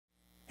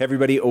Hey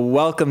everybody,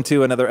 welcome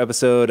to another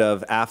episode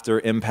of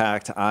After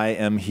Impact. I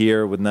am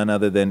here with none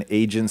other than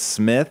Agent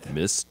Smith.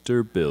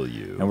 Mr.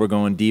 Bilyeu. And we're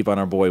going deep on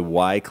our boy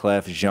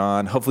Wyclef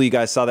Jean. Hopefully you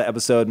guys saw the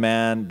episode,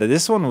 man.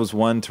 This one was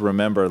one to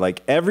remember.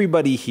 Like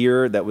everybody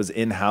here that was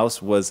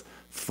in-house was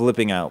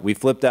flipping out. We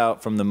flipped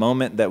out from the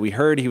moment that we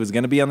heard he was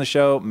going to be on the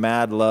show.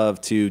 Mad love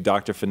to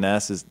Dr.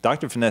 Finesse.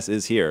 Dr. Finesse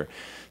is here.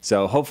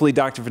 So hopefully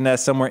Dr.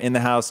 Finesse, somewhere in the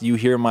house, you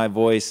hear my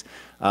voice.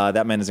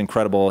 That man is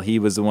incredible. He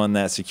was the one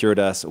that secured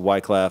us,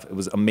 Wyclef. It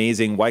was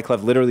amazing.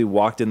 Wyclef literally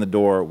walked in the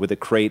door with a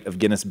crate of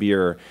Guinness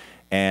beer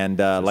and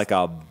like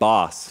a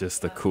boss.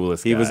 Just the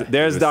coolest guy.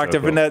 There's Dr.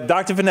 So Finesse. Cool.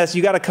 Dr. Finesse,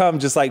 you got to come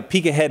just like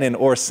peek a head in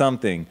or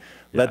something.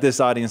 Yeah. Let this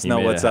audience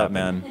know what's up,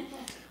 man.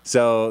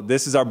 So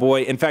this is our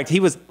boy. In fact, he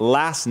was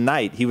last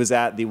night. He was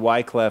at the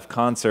Wyclef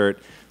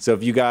concert. So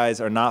if you guys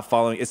are not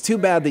following, it's too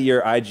bad that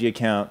your IG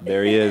account,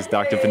 there he is,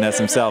 Dr. Finesse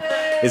himself.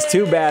 It's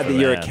too bad that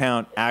your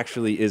account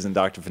actually isn't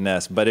Dr.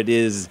 Finesse, but it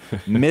is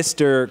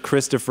Mr.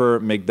 Christopher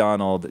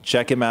McDonald.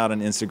 Check him out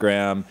on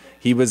Instagram.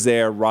 He was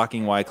there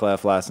rocking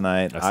Wyclef last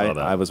night.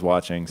 I was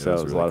watching, so it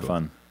was really a lot of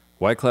fun.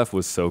 Wyclef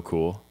was so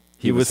cool.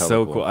 He was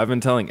so cool. I've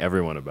been telling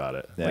everyone about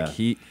it. Yeah. Like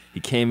he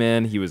came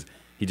in,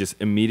 he just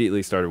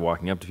immediately started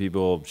walking up to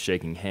people,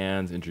 shaking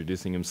hands,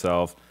 introducing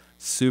himself,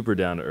 super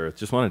down to earth,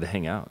 just wanted to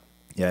hang out.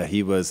 Yeah,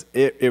 he was.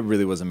 It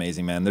really was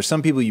amazing, man. There's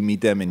some people you meet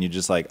them and you're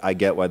just like, I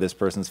get why this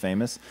person's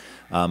famous.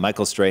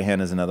 Michael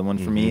Strahan is another one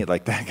for me.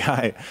 Like that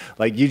guy,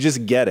 like you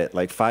just get it.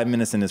 Like 5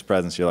 minutes in his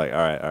presence, you're like, all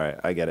right,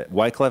 I get it.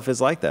 Wyclef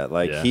is like that.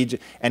 Like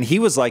he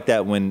was like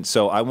that when.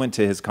 So I went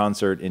to his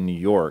concert in New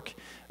York.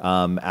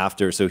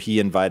 So he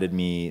invited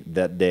me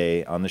that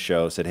day on the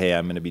show, said, hey,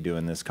 I'm going to be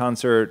doing this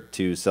concert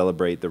to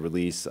celebrate the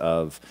release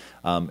of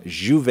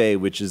Juve,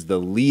 which is the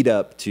lead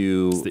up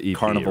to EP,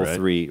 Carnival right?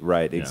 3.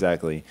 Right, yeah.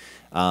 Exactly.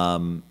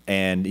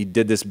 And he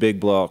did this big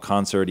blowout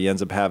concert. He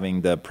ends up having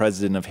the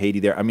president of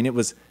Haiti there. I mean,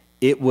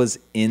 it was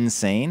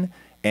insane.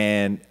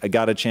 And I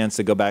got a chance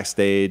to go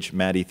backstage.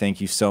 Maddie,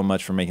 thank you so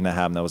much for making that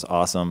happen. That was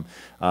awesome.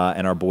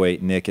 And our boy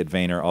Nick at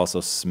Vayner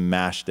also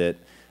smashed it.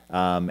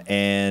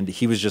 And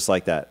he was just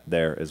like that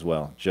there as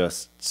well.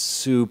 Just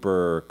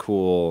super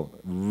cool,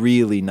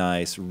 really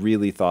nice,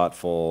 really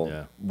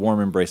thoughtful, warm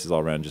embraces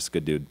all around. Just a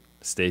good dude.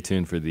 Stay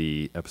tuned for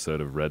the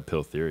episode of Red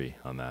Pill Theory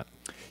on that.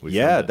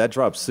 That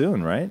drops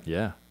soon, right?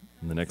 Yeah,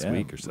 in the next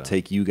week or so. We'll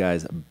take you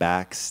guys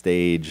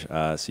backstage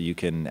so you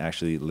can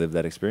actually live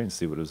that experience,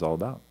 see what it was all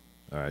about.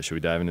 All right, should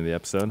we dive into the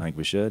episode? I think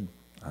we should.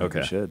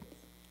 We should.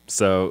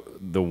 So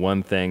the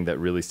one thing that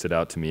really stood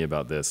out to me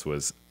about this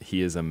was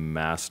he is a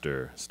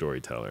master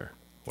storyteller,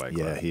 Wyclef.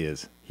 Yeah, he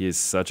is. He is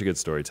such a good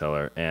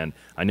storyteller. And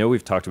I know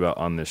we've talked about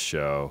on this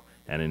show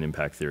and in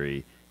Impact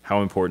Theory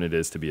how important it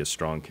is to be a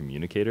strong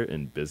communicator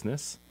in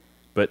business.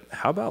 But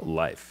how about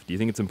life? Do you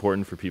think it's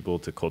important for people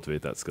to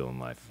cultivate that skill in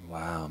life?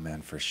 Wow,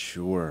 man, for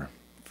sure.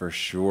 For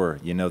sure.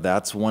 You know,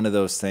 that's one of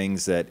those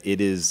things that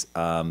it is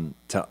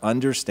to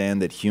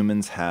understand that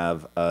humans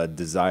have a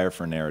desire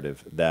for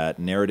narrative, that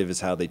narrative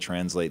is how they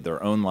translate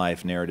their own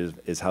life. Narrative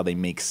is how they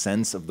make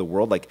sense of the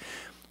world. Like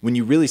when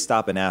you really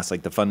stop and ask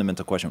like the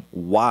fundamental question,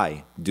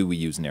 why do we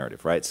use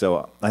narrative, right?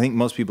 So I think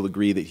most people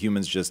agree that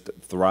humans just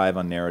thrive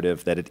on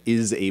narrative, that it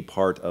is a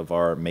part of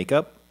our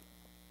makeup.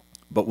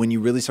 But when you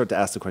really start to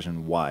ask the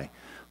question, why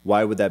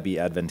would that be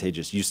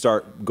advantageous? You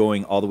start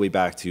going all the way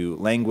back to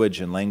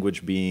language, and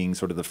language being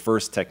sort of the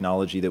first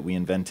technology that we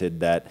invented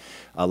that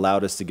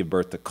allowed us to give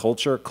birth to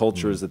culture.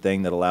 Culture is the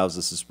thing that allows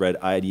us to spread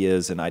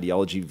ideas and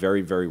ideology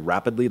very, very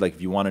rapidly. Like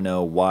if you want to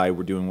know why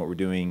we're doing what we're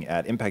doing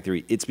at Impact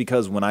Theory, it's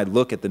because when I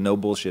look at the no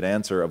bullshit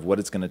answer of what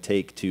it's going to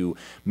take to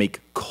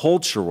make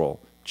cultural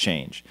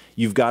change,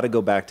 you've got to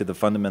go back to the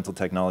fundamental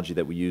technology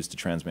that we use to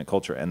transmit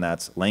culture, and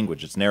that's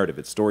language, it's narrative,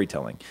 it's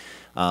storytelling.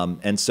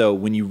 And so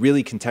when you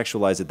really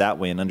contextualize it that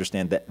way and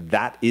understand that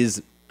that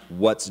is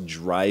what's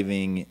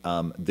driving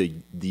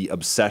the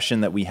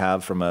obsession that we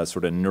have from a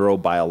sort of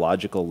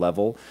neurobiological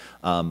level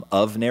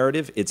of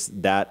narrative, it's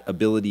that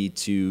ability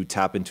to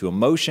tap into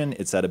emotion,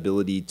 it's that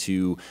ability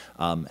to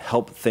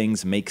help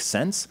things make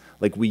sense.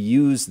 Like we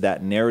use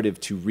that narrative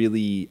to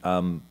really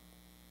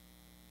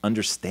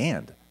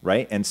understand.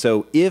 Right? And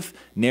so if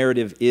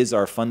narrative is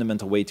our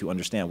fundamental way to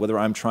understand, whether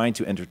I'm trying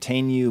to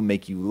entertain you,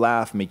 make you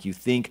laugh, make you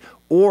think,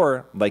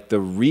 or like the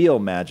real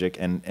magic,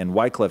 and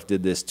Wyclef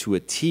did this to a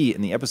T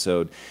in the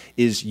episode,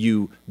 is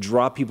you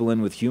draw people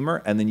in with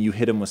humor and then you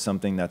hit them with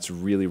something that's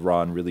really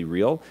raw and really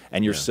real.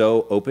 And you're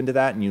so open to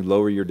that and you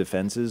lower your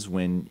defenses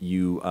when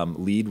you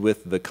lead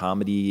with the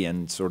comedy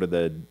and sort of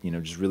the,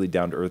 just really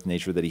down to earth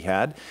nature that he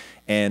had.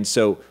 And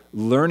so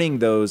learning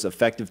those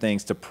effective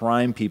things to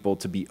prime people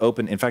to be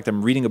open. In fact,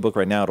 I'm reading a book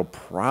right now. It'll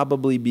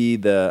probably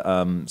be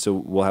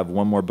so we'll have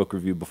one more book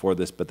review before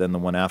this, but then the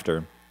one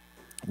after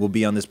will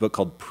be on this book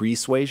called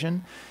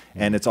Persuasion.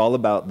 And it's all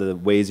about the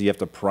ways you have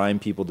to prime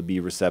people to be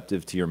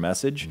receptive to your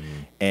message.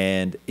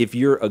 And if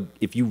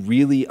you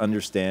really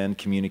understand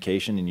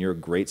communication and you're a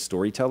great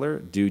storyteller,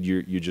 dude,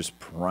 you're just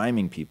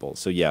priming people.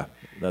 So yeah,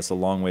 that's a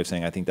long way of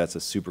saying I think that's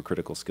a super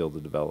critical skill to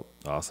develop.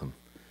 Awesome.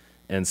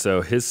 And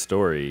so his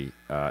story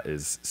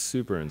is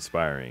super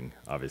inspiring,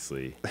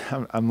 obviously.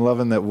 I'm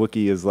loving that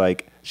Wookiee is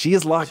like, she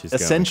is locked She's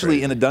going essentially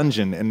crazy. in a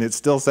dungeon, and it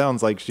still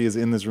sounds like she is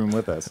in this room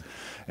with us,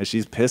 and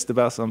she's pissed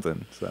about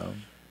something.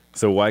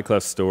 So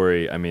Wyclef's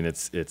story, I mean,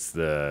 it's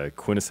the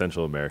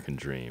quintessential American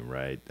dream,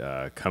 right?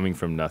 Coming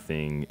from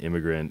nothing,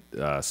 immigrant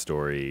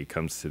story,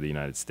 comes to the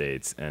United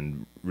States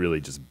and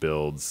really just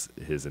builds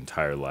his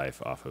entire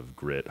life off of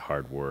grit,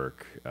 hard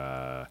work,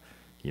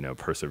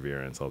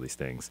 perseverance, all these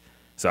things.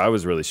 So I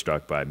was really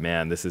struck by,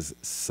 man, this is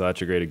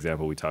such a great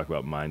example. We talk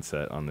about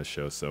mindset on this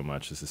show so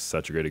much. This is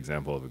such a great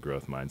example of a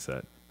growth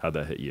mindset. How'd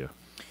that hit you?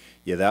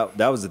 Yeah,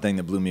 that was the thing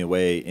that blew me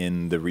away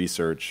in the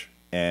research.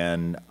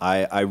 And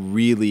I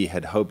really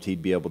had hoped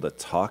he'd be able to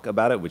talk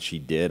about it, which he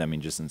did, I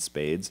mean, just in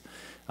spades.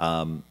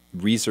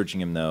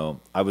 Researching him, though,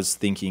 I was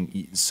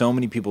thinking, so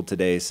many people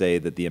today say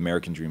that the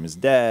American dream is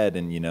dead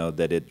and,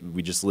 that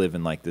we just live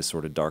in like this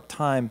sort of dark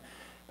time.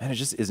 Man, it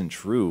just isn't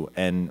true.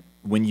 And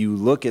when you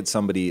look at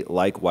somebody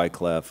like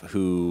Wyclef,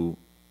 who,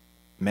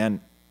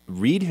 man,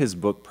 read his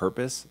book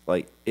Purpose,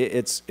 like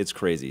it's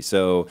crazy.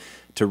 So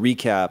to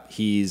recap,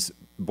 he's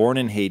born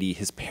in Haiti.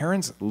 His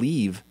parents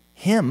leave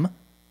him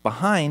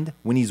behind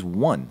when he's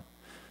 1.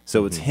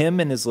 So it's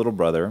him and his little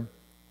brother.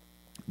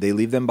 They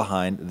leave them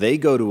behind. They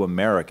go to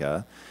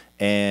America,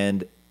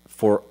 and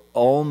for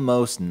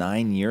almost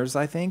 9 years,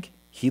 I think,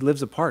 he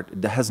lives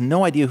apart. Has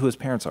no idea who his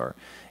parents are.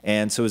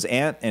 And so his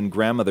aunt and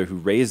grandmother who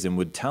raised him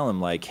would tell him,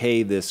 like,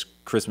 hey, this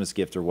Christmas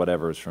gift or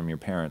whatever is from your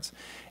parents.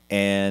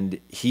 And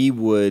he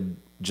would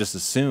just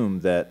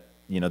assume that,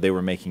 they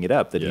were making it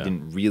up, that he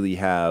didn't really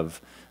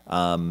have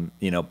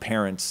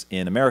parents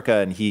in America,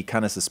 and he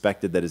kind of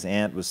suspected that his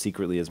aunt was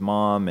secretly his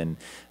mom, and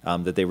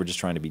that they were just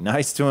trying to be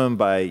nice to him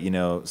by,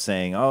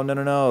 saying, oh,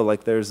 no,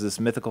 like there's this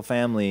mythical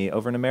family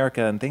over in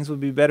America, and things would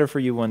be better for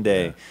you one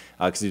day,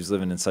 because he was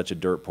living in such a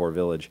dirt poor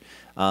village.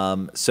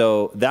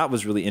 So that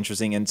was really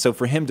interesting. And so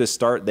for him to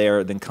start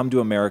there, then come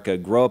to America,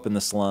 grow up in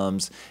the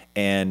slums,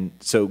 and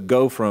so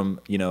go from,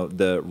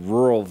 the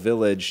rural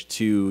village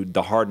to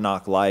the hard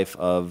knock life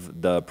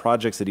of the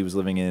projects that he was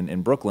living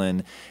in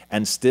Brooklyn,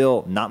 and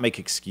still not make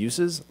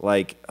excuses.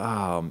 Like,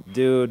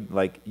 dude,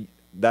 like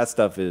that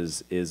stuff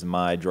is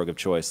my drug of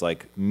choice.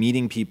 Like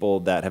meeting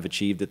people that have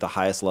achieved at the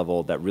highest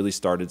level, that really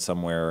started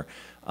somewhere,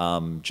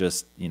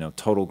 just,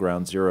 total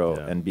ground zero,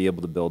 and be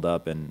able to build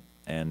up and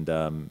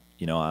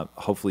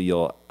hopefully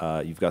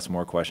you've got some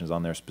more questions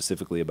on there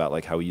specifically about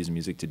like how we use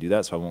music to do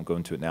that. So I won't go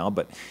into it now,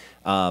 but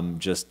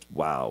just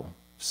wow,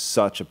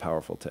 such a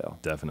powerful tale.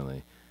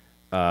 Definitely.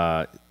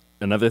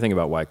 Another thing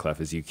about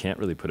Wyclef is you can't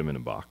really put him in a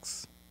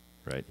box,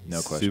 right? He's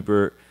no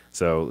question.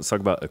 So let's talk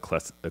about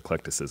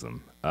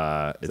eclecticism.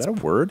 Is that a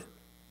word?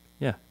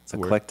 Yeah, it's a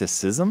word.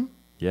 Eclecticism?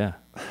 Yeah.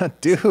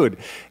 Dude,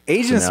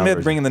 Agent Smith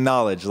version. bringing the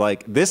knowledge.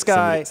 Like this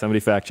guy. Somebody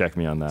fact check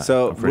me on that.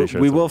 So I'm pretty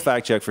sure we will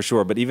fact check for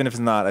sure, but even if it's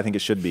not, I think it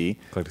should be.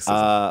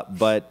 Eclecticism.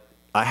 But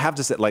I have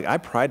to say, like, I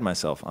pride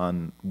myself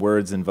on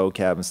words and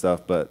vocab and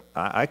stuff, but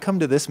I come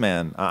to this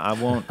man. I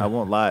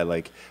won't lie.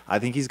 Like, I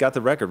think he's got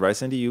the record, right,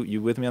 Cindy?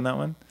 You with me on that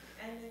one?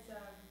 And it's,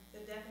 the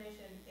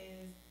definition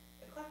is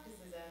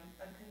eclecticism,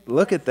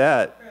 Look at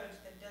that.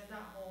 approach that does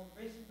not hold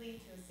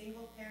rigidly to a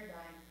single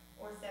paradigm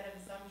or set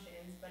of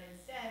assumptions, but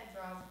instead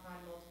draws upon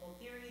multiple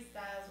theories,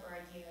 styles, or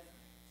ideas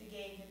to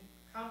gain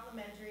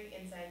complementary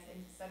insights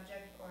into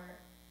subject or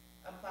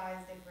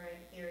applies different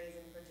theories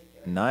in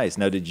particular. Nice.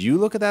 Now, did you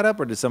look at that up,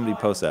 or did somebody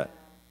post that?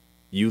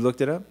 You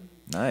looked it up?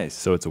 Nice.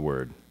 So it's a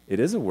word. It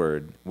is a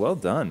word. Well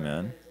done,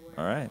 man.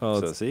 All right. Well,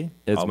 so see,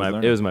 it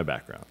always was my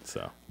background.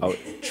 So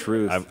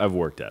truth. I've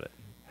worked at it.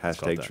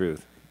 Hashtag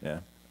truth. Yeah.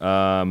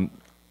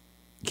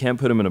 Can't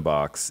put him in a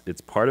box. It's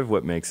part of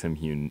what makes him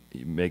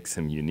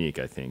unique,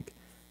 I think.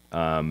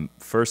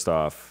 First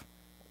off,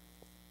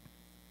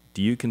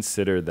 do you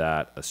consider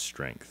that a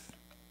strength,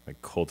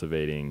 like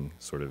cultivating,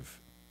 sort of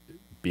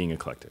being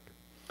eclectic?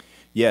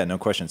 Yeah, no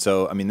question.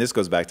 So, I mean, this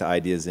goes back to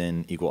ideas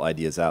in equal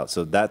ideas out.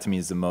 So that to me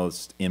is the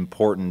most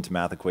important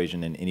math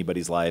equation in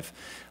anybody's life.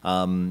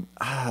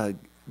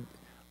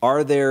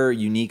 Are there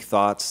unique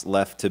thoughts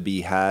left to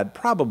be had?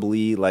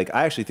 Probably. Like,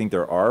 I actually think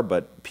there are,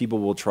 but people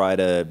will try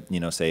to,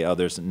 say, oh,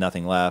 there's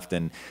nothing left.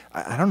 And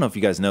I don't know if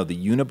you guys know, the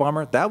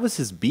Unabomber, that was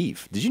his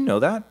beef. Did you know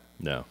that?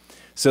 No.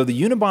 So the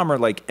Unabomber,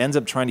 like, ends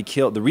up trying to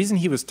kill. The reason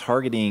he was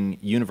targeting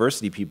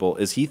university people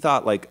is he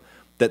thought, like,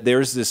 that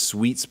there's this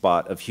sweet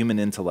spot of human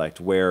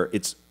intellect where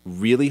it's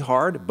really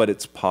hard, but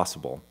it's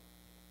possible.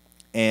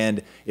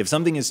 And if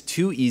something is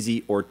too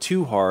easy or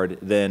too hard,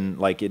 then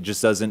like it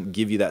just doesn't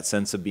give you that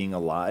sense of being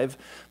alive.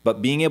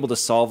 But being able to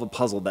solve a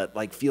puzzle that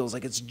like feels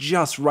like it's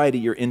just right at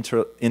your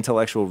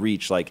intellectual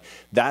reach, like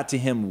that to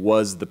him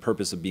was the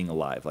purpose of being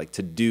alive. Like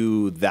to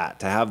do that,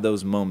 to have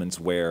those moments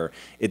where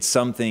it's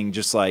something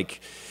just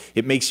like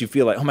it makes you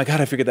feel like, oh my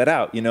God, I figured that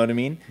out. You know what I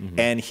mean? Mm-hmm.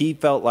 And he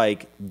felt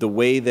like the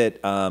way that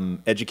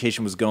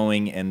education was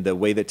going and the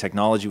way that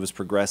technology was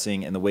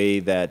progressing and the way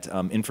that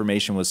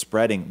information was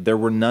spreading, there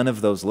were none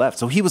of those left.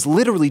 So he was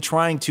literally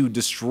trying to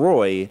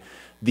destroy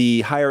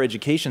the higher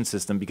education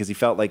system because he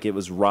felt like it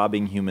was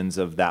robbing humans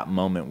of that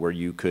moment where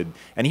you could,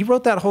 and he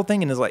wrote that whole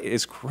thing in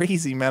his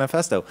crazy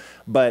manifesto.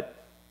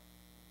 But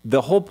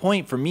the whole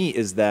point for me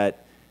is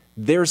that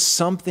there's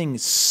something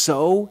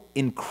so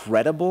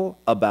incredible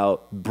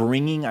about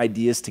bringing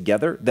ideas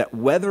together that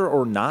whether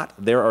or not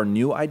there are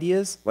new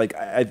ideas, like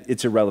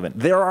it's irrelevant.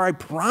 There are, I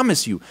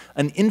promise you,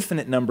 an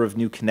infinite number of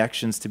new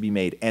connections to be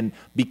made. And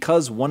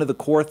because one of the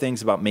core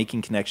things about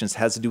making connections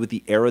has to do with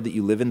the era that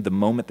you live in, the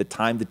moment, the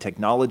time, the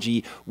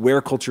technology,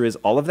 where culture is,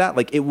 all of that,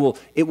 like it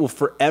will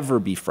forever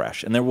be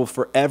fresh, and there will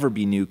forever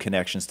be new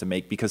connections to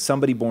make because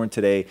somebody born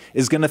today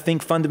is going to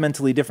think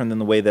fundamentally different than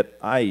the way that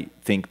I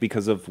think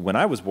because of when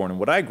I was born and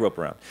what I grew up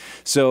around.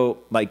 So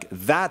like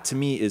that to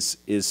me is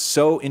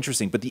so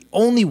interesting. But the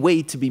only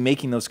way to be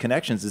making those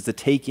connections is to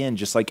take in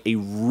just like a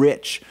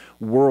rich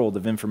world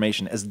of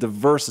information, as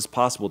diverse as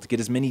possible, to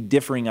get as many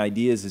differing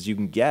ideas as you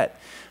can get.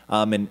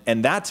 And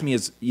that to me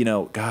is,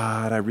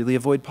 God, I really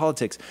avoid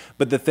politics.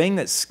 But the thing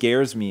that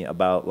scares me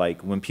about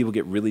like when people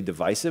get really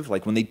divisive,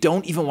 like when they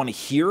don't even want to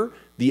hear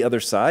the other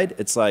side,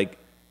 it's like,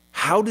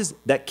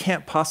 that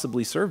can't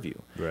possibly serve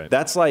you. Right.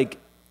 That's like,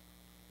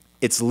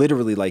 it's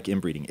literally like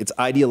inbreeding. It's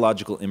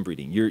ideological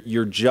inbreeding.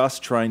 You're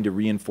just trying to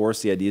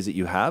reinforce the ideas that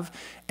you have.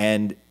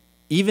 And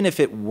even if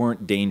it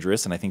weren't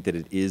dangerous, and I think that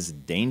it is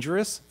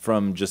dangerous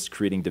from just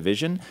creating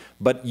division,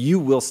 but you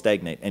will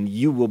stagnate and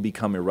you will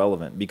become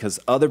irrelevant because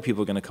other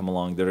people are going to come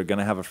along that are going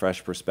to have a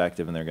fresh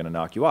perspective and they're going to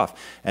knock you off.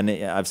 And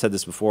I've said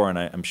this before, and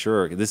I'm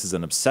sure this is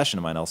an obsession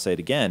of mine, I'll say it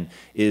again,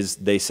 is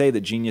they say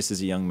that genius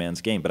is a young man's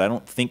game, but I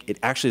don't think it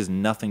actually has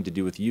nothing to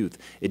do with youth.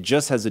 It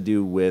just has to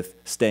do with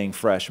staying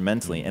fresh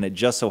mentally. And it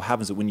just so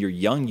happens that when you're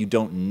young, you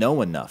don't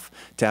know enough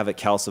to have it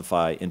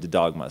calcify into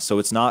dogma. So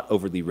it's not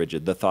overly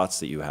rigid, the thoughts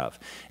that you have.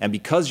 And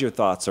because your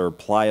thoughts are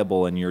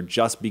pliable and you're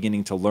just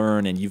beginning to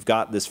learn and you've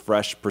got this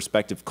fresh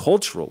perspective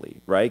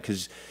culturally, right?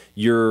 Because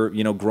you're,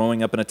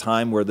 growing up in a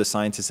time where the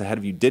scientists ahead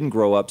of you didn't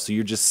grow up, so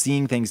you're just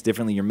seeing things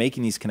differently. You're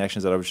making these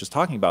connections that I was just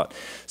talking about.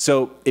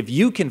 So if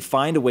you can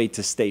find a way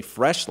to stay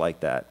fresh like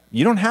that,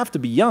 you don't have to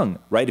be young,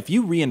 right? If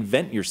you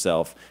reinvent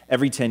yourself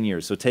every 10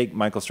 years, so take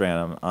Michael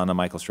Strahan on a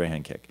Michael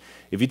Strahan kick.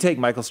 If you take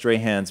Michael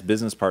Strahan's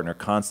business partner,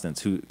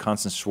 Constance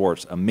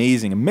Schwartz,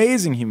 amazing,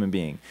 amazing human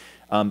being,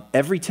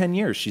 every 10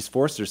 years, she's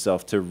forced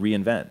herself to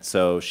reinvent.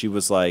 So she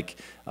was like,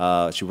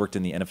 she worked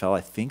in the NFL.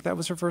 I think that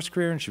was her first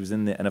career, and she was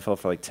in the NFL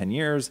for like 10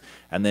 years.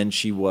 And then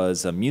she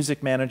was a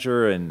music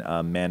manager and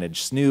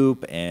managed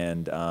Snoop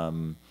and,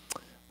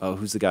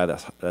 who's the guy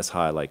that's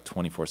high like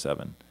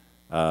 24/7?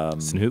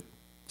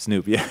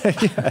 Snoop,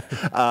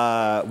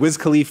 yeah. Wiz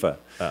Khalifa.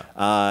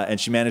 And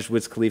she managed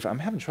Wiz Khalifa. I'm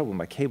having trouble with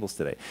my cables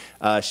today.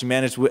 She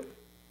managed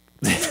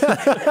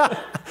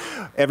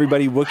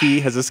everybody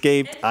Wookiee has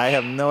escaped. I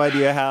have no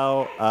idea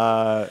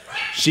how.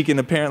 She can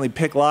apparently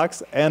pick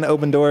locks and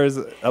open doors.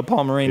 A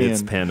Pomeranian.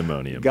 It's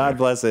pandemonium. God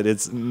bless it.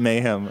 It's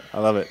mayhem. I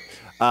love it.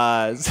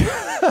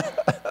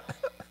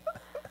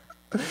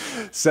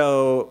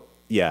 So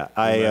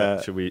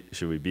yeah, should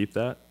we beep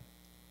that?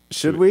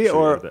 Should we,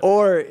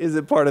 or is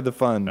it part of the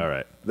fun? All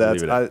right,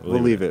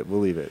 we'll leave it.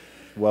 We'll leave it.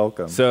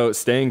 Welcome. So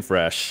staying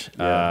fresh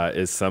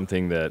is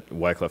something that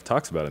Wyclef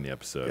talks about in the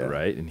episode,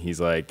 right? And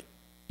he's like,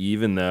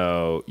 even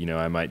though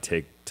I might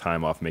take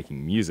time off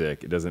making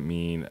music, it doesn't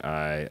mean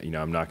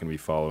I'm not going to be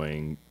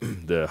following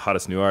the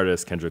hottest new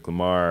artist, Kendrick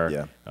Lamar.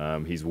 Yeah.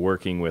 He's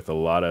working with a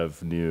lot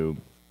of new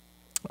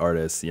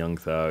artists, Young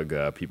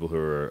Thug, people who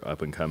are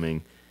up and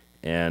coming,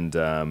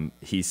 and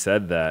he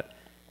said that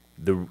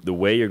the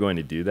way you're going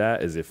to do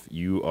that is if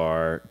you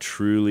are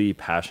truly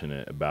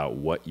passionate about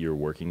what you're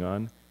working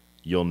on.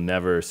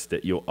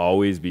 You'll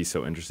always be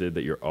so interested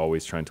that you're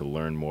always trying to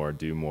learn more,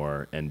 do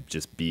more, and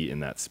just be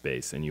in that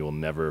space. And you will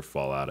never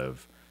fall out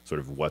of sort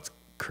of what's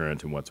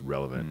current and what's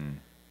relevant.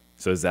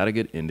 So is that a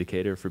good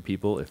indicator for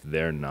people if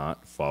they're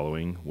not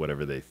following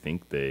whatever they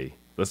think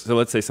let's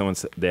say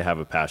they have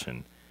a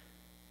passion,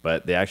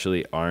 but they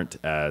actually aren't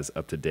as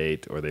up to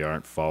date or they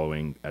aren't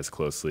following as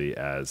closely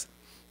as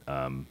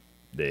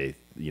they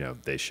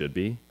should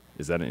be?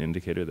 Is that an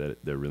indicator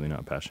that they're really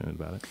not passionate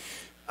about it?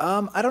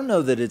 I don't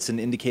know that it's an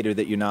indicator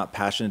that you're not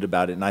passionate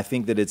about it, and I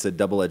think that it's a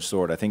double-edged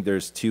sword. I think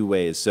there's two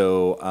ways.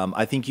 So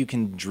I think you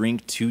can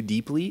drink too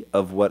deeply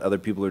of what other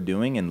people are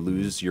doing and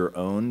lose your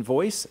own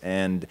voice,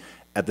 and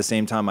at the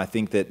same time, I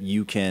think that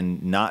you can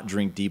not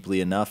drink deeply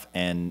enough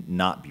and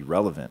not be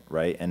relevant,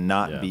 right? And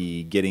not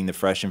be getting the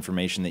fresh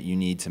information that you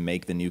need to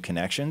make the new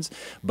connections.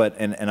 But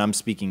and I'm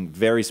speaking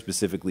very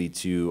specifically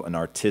to an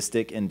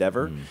artistic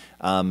endeavor,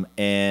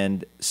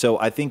 and so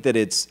I think that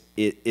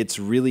it's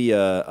really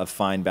a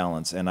fine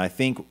balance. And I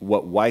think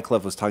what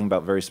Wyclef was talking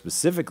about very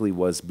specifically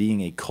was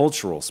being a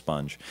cultural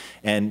sponge.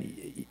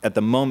 And at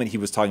the moment he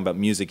was talking about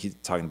music, he's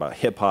talking about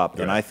hip hop,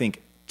 and I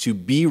think to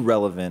be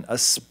relevant,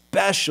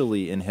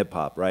 especially in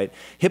hip-hop, right?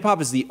 Hip-hop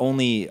is the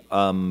only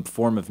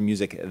form of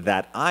music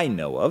that I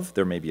know of.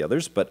 There may be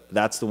others, but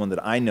that's the one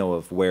that I know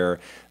of where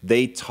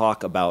they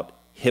talk about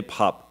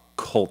hip-hop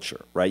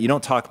culture, right? You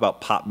don't talk about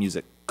pop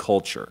music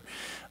culture.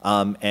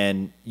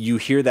 And you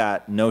hear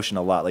that notion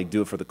a lot, like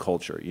do it for the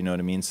culture, you know what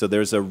I mean? So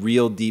there's a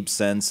real deep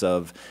sense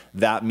of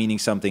that meaning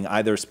something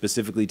either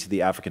specifically to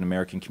the African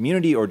American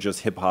community or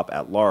just hip hop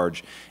at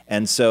large.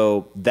 And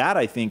so that,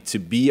 I think, to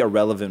be a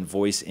relevant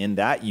voice in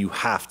that, you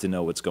have to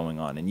know what's going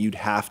on. And you'd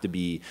have to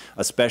be,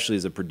 especially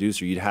as a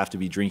producer, you'd have to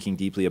be drinking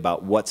deeply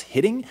about what's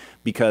hitting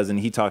because, and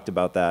he talked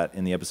about that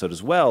in the episode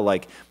as well,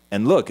 like,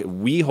 and look,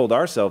 we hold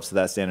ourselves to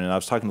that standard. And I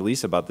was talking to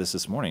Lisa about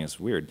this morning. It's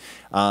weird.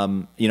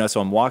 You know,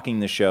 so I'm walking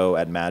the show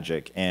at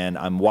Magic and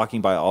I'm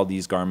walking by all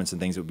these garments and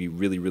things that would be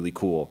really, really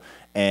cool.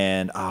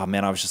 And, oh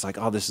man, I was just like,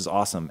 oh, this is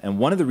awesome. And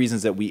one of the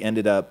reasons that we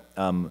ended up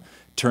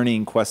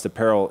turning Quest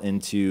Apparel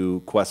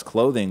into Quest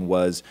Clothing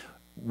was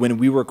when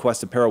we were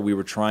Quest Apparel, we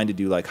were trying to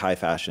do like high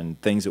fashion,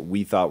 things that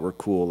we thought were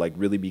cool, like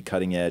really be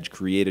cutting edge,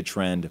 create a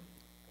trend,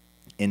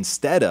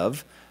 instead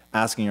of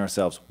asking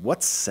ourselves,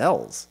 what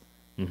sells?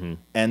 Mm-hmm.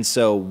 And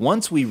so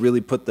once we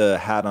really put the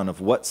hat on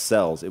of what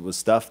sells, it was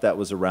stuff that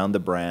was around the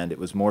brand. It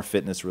was more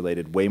fitness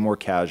related, way more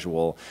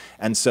casual.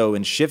 And so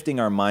in shifting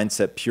our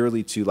mindset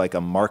purely to like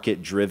a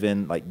market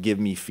driven, like give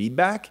me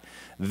feedback,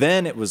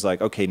 then it was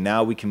like, okay,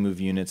 now we can move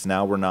units.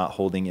 Now we're not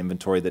holding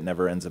inventory that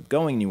never ends up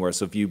going anywhere.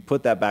 So if you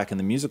put that back in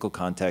the musical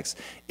context,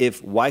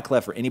 if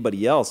Wyclef or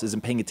anybody else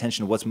isn't paying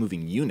attention to what's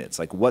moving units,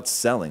 like what's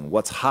selling,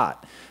 what's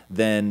hot,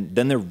 then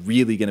they're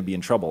really going to be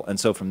in trouble. And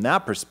so from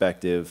that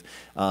perspective,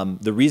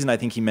 the reason I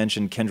think he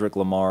mentioned Kendrick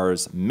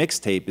Lamar's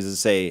mixtape is to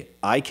say,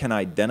 I can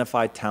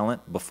identify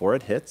talent before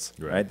it hits,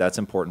 right? That's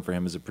important for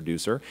him as a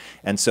producer.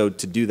 And so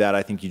to do that,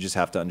 I think you just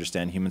have to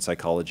understand human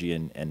psychology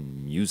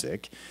and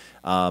music.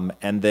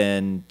 And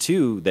then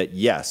two, that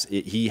yes,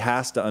 he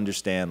has to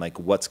understand like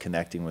what's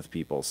connecting with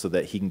people so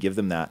that he can give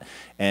them that.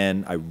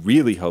 And I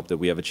really hope that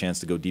we have a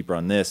chance to go deeper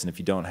on this. And if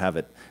you don't have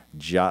it,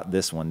 jot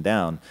this one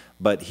down.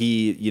 But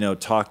he, you know,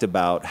 talked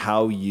about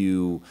how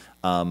you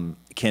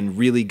can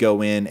really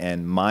go in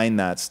and mine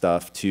that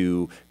stuff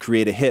to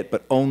create a hit,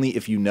 but only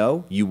if you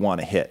know you want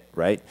a hit,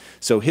 right?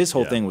 So his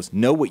whole thing was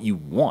know what you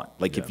want.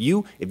 Like if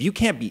you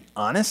can't be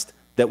honest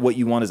that what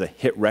you want is a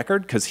hit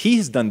record, because he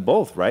has done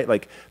both, right?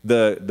 Like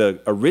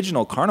the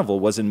original Carnival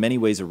was in many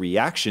ways a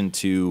reaction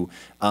to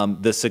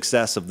the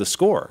success of the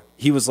score.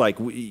 He was like,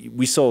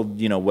 we sold,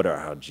 you know, what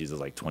are, oh, Jesus,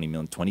 like 20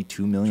 million,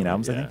 22 million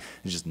albums, I think.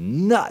 It's just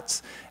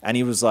nuts. And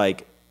he was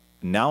like,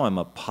 now I'm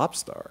a pop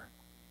star.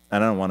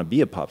 And I don't want to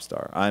be a pop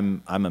star.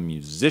 I'm a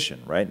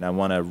musician, right? And I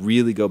want to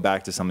really go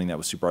back to something that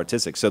was super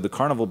artistic. So the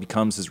Carnival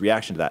becomes his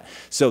reaction to that.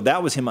 So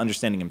that was him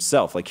understanding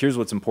himself. Like, here's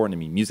what's important to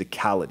me,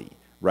 musicality,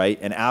 right?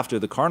 And after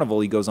the Carnival,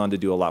 he goes on to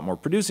do a lot more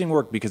producing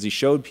work because he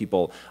showed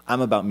people,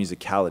 I'm about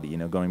musicality, you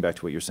know, going back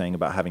to what you're saying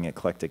about having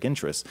eclectic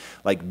interests,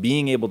 like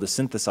being able to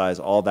synthesize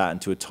all that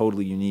into a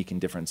totally unique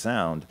and different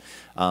sound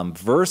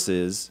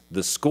versus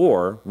the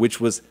score,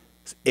 which was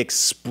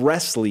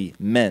expressly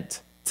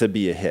meant to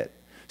be a hit.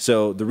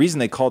 So the reason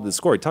they called it the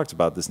score, he talked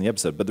about this in the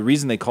episode, but the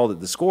reason they called it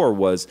the score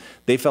was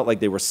they felt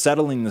like they were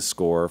settling the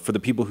score for the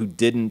people who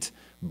didn't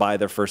buy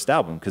their first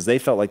album, because they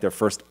felt like their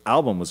first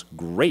album was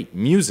great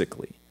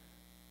musically,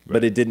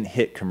 but it didn't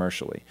hit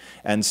commercially.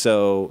 And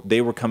so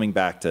they were coming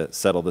back to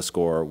settle the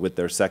score with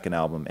their second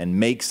album and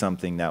make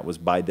something that was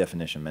by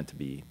definition meant to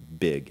be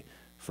big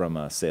from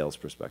a sales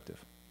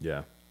perspective.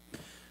 Yeah,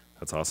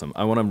 that's awesome.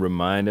 I want to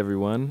remind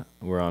everyone,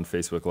 we're on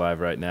Facebook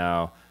Live right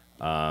now.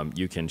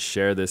 You can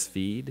share this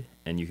feed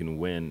and you can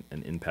win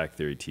an Impact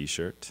Theory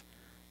t-shirt.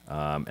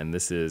 And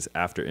this is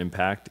After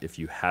Impact. If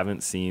you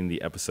haven't seen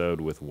the episode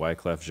with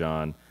Wyclef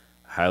Jean,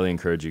 I highly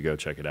encourage you to go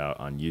check it out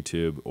on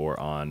YouTube or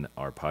on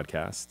our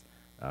podcast.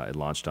 It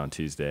launched on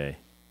Tuesday,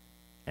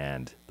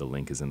 and the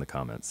link is in the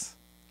comments.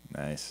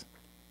 Nice.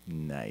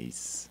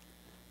 Nice.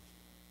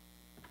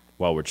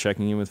 While we're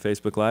checking in with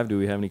Facebook Live, do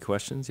we have any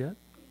questions yet?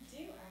 We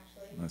do,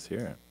 actually. Let's hear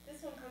it.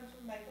 This one comes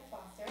from Michael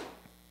Foster.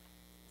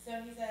 So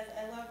he says,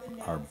 I love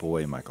the Our nuance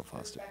boy, and Michael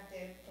Foster.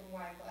 perspective from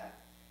Wyclef.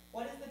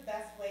 What is the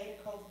best way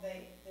to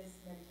cultivate this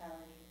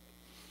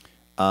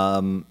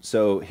mentality?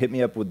 So hit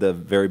me up with the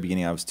very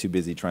beginning. I was too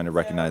busy trying to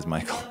recognize So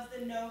Michael. He loves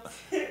the no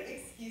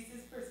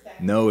excuses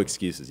perspective. No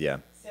excuses, yeah.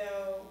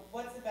 So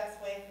what's the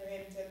best way for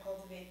him to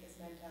cultivate this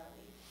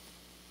mentality?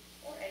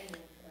 Or anyone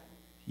for that?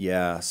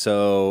 Yeah,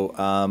 so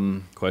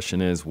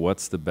Question is,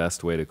 what's the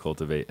best way to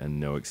cultivate a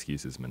no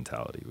excuses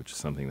mentality, which is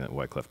something that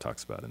Wyclef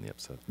talks about in the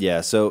episode.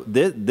 yeah, so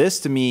this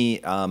to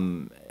me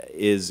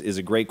is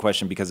a great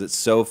question because it's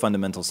so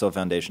fundamental, so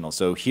foundational.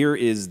 So here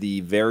is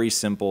the very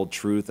simple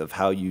truth of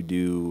how you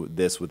do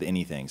this with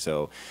anything.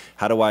 So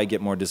how do I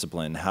get more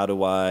discipline? How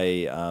do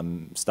I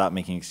stop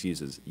making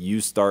excuses?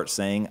 You start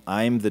saying,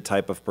 I'm the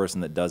type of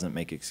person that doesn't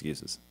make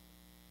excuses.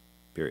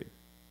 Period.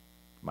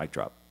 Mic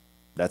drop.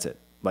 That's it.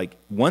 Like,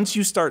 once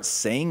you start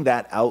saying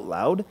that out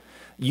loud,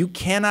 you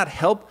cannot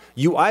help.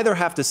 You either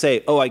have to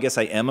say, oh, I guess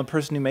I am a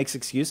person who makes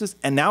excuses,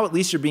 and now at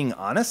least you're being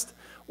honest,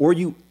 or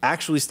you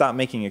actually stop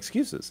making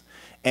excuses.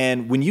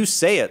 And when you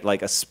say it,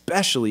 like,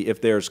 especially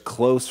if there's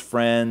close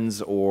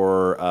friends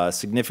or a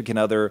significant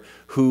other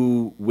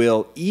who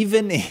will,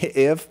 even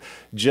if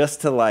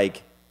just to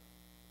like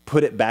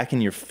put it back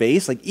in your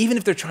face, like even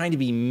if they're trying to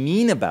be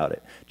mean about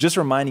it, just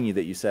reminding you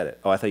that you said it.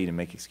 Oh, I thought you didn't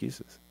make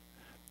excuses.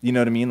 You know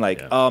what I mean?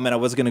 Like, oh man, I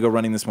was going to go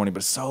running this morning,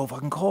 but it's so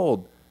fucking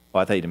cold. Oh,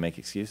 I thought you didn't make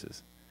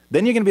excuses.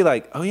 Then you're going to be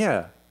like, oh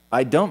yeah,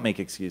 I don't make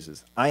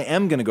excuses. I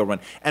am going to go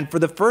run. And for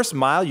the first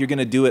mile, you're going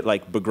to do it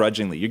like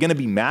begrudgingly. You're going to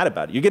be mad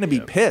about it. You're going to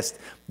be pissed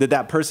that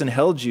that person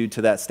held you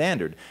to that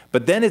standard.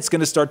 But then it's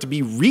going to start to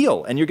be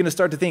real. And you're going to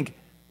start to think,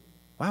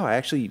 wow, I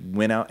actually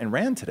went out and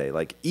ran today.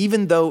 Like,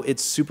 even though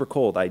it's super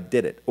cold, I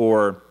did it.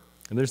 Or,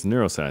 and there's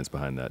neuroscience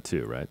behind that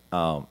too, right?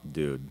 Oh,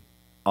 dude,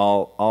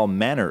 all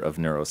manner of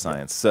neuroscience.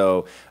 Yeah.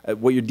 So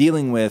what you're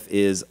dealing with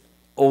is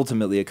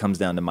ultimately it comes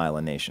down to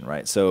myelination,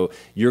 right? So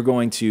you're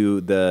going to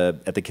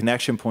at the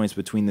connection points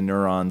between the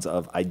neurons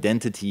of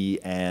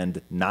identity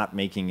and not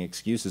making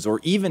excuses, or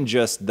even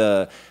just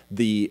the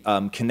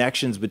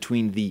connections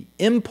between the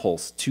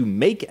impulse to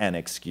make an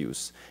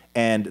excuse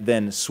and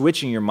then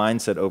switching your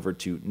mindset over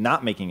to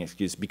not making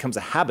excuse becomes a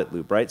habit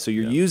loop, right? So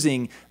you're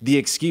using the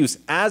excuse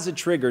as a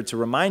trigger to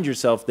remind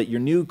yourself that your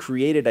new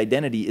created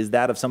identity is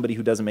that of somebody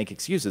who doesn't make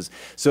excuses.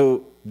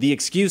 So the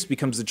excuse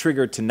becomes the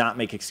trigger to not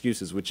make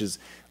excuses, which is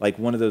like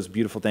one of those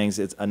beautiful things.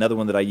 It's another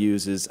one that I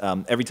use is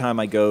every time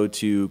I go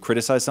to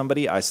criticize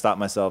somebody, I stop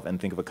myself and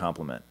think of a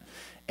compliment.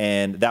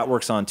 And that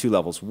works on two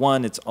levels.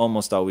 One, it's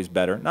almost always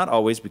better. Not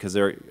always, because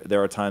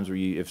there are times where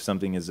if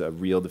something is a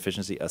real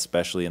deficiency,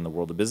 especially in the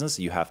world of business,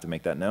 you have to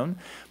make that known.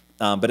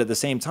 But at the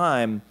same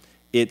time,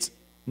 it's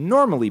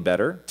normally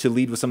better to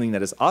lead with something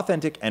that is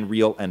authentic and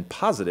real and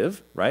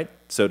positive, right?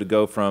 So to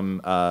go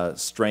from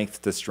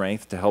strength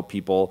to help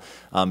people,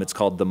 it's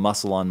called the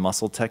muscle on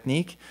muscle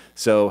technique.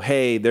 So,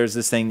 hey, there's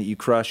this thing that you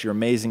crush, you're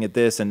amazing at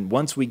this, and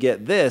once we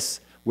get this,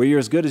 where you're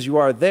as good as you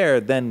are there,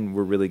 then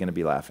we're really going to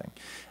be laughing.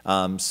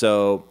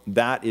 So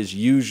that is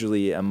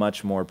usually a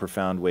much more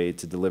profound way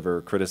to deliver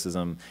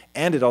criticism,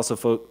 and it also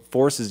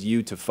forces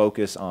you to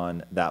focus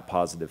on that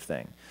positive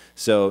thing.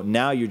 So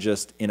now you're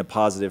just in a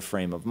positive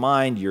frame of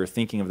mind, you're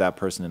thinking of that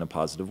person in a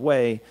positive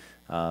way,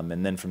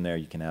 and then from there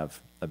you can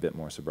have a bit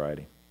more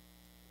sobriety.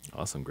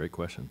 Awesome, great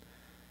question.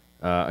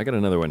 I got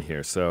another one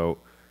here. So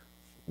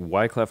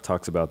Wyclef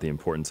talks about the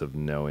importance of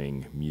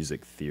knowing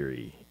music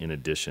theory in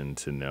addition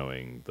to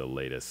knowing the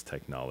latest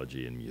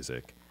technology in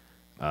music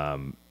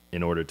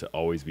in order to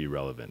always be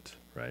relevant,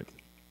 right?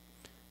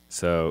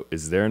 So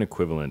is there an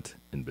equivalent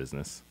in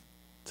business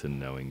to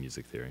knowing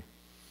music theory?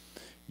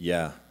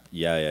 Yeah.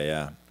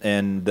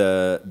 And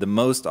the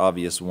most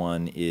obvious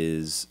one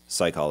is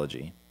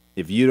psychology.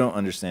 If you don't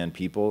understand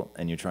people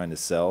and you're trying to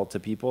sell to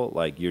people,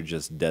 like you're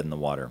just dead in the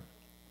water.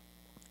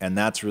 And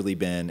that's really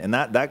been, and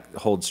that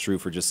holds true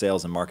for just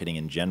sales and marketing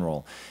in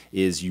general,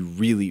 is you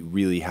really,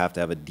 really have to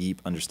have a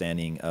deep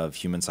understanding of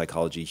human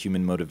psychology,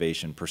 human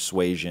motivation,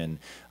 persuasion,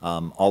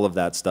 all of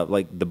that stuff,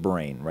 like the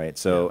brain, right?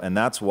 So, and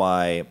that's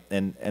why,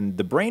 and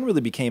the brain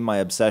really became my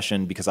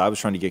obsession because I was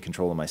trying to get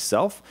control of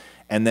myself.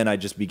 And then I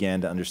just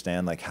began to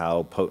understand like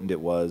how potent it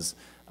was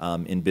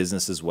in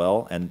business as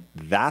well. And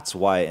that's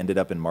why I ended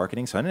up in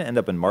marketing. So I didn't end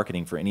up in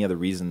marketing for any other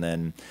reason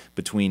than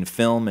between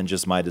film and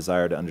just my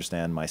desire to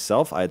understand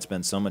myself. I had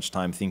spent so much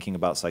time thinking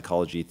about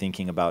psychology,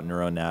 thinking about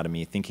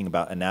neuroanatomy, thinking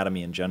about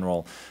anatomy in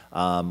general,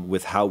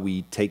 with how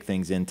we take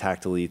things in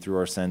tactily through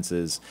our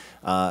senses,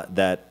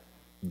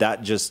 that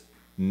just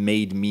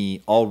made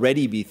me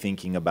already be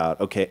thinking about,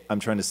 okay, I'm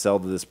trying to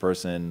sell to this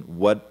person.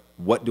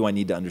 What do I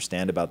need to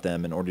understand about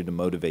them in order to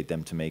motivate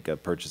them to make a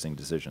purchasing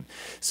decision?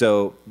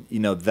 So,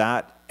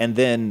 that, and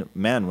then,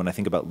 man, when I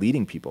think about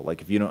leading people,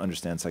 like if you don't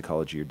understand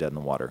psychology, you're dead in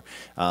the water.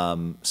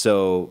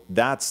 So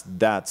that's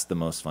the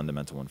most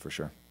fundamental one for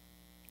sure.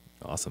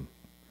 Awesome.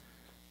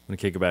 I'm going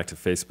to kick it back to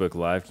Facebook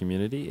Live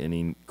community.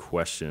 Any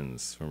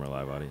questions from our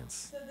live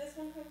audience? So this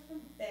one comes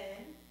from Ben.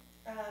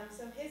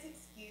 So his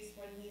excuse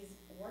when he's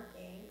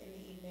working in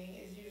the evening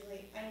is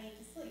usually, I need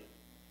to sleep.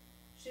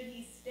 Should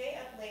he stay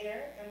up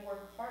later and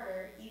work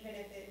harder, even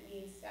if it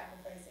means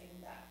sacrificing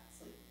that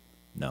sleep?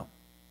 No.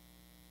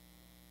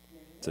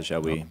 So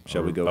shall we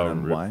go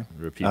on why?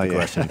 Repeat the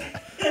question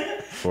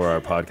for our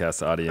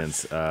podcast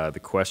audience. The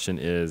question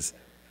is,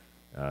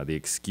 the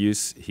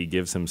excuse he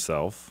gives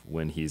himself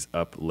when he's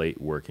up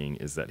late working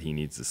is that he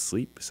needs to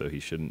sleep, so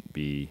he shouldn't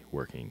be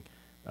working.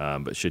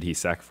 But should he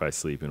sacrifice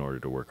sleep in order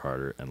to work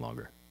harder and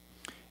longer?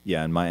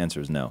 Yeah, and my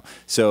answer is no.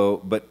 So,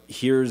 but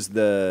here's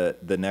the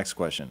next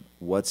question.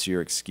 What's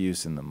your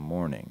excuse in the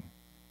morning?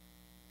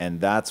 And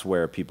that's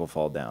where people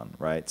fall down,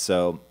 right?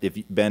 So,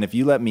 Ben, if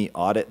you let me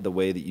audit the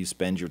way that you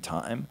spend your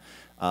time,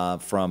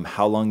 from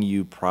how long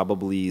you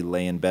probably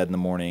lay in bed in the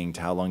morning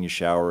to how long your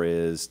shower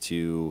is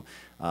to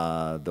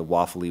the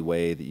waffly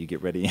way that you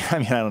get ready. I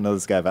mean, I don't know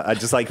this guy, but I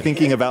just like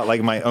thinking about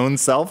like my own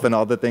self and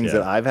all the things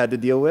that I've had to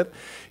deal with,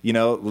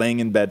 laying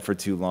in bed for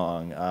too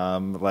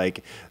long,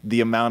 like the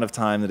amount of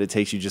time that it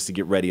takes you just to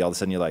get ready. All of a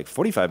sudden you're like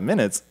 45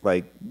 minutes,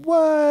 like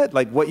what?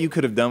 Like what you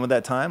could have done with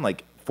that time,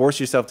 like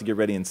force yourself to get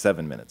ready in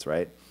 7 minutes,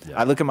 right? Yeah.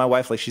 I look at my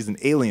wife like she's an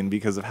alien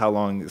because of how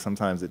long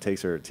sometimes it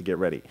takes her to get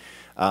ready.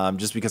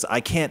 Just because I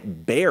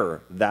can't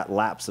bear that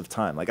lapse of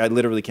time. Like I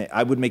literally can't.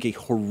 I would make a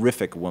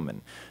horrific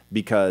woman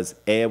because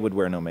A, I would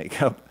wear no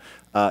makeup.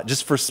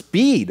 just for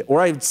speed,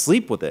 or I'd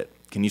sleep with it.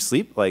 Can you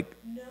sleep? Like,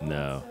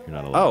 No, you're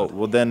not oh, allowed.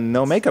 well then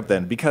no makeup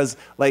then, because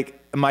like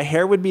my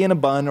hair would be in a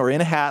bun or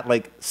in a hat,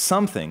 like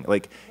something.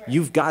 Like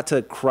you've got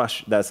to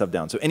crush that stuff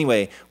down. So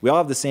anyway, we all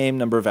have the same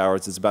number of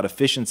hours. It's about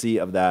efficiency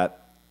of that.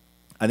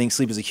 I think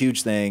sleep is a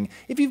huge thing.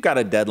 If you've got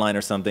a deadline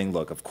or something,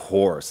 look, of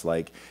course,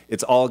 like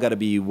it's all got to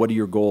be, what are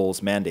your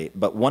goals, mandate.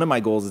 But one of my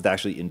goals is to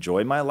actually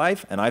enjoy my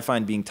life. And I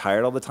find being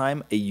tired all the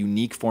time a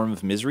unique form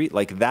of misery.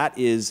 Like that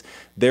is,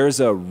 there's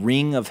a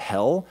ring of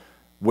hell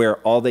where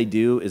all they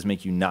do is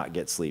make you not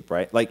get sleep,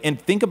 right? Like,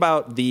 and think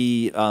about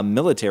the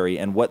military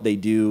and what they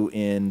do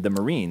in the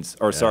Marines,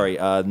 or sorry,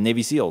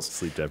 Navy SEALs.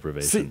 Sleep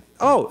deprivation.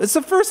 It's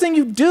the first thing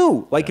you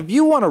do. Like, if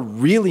you want to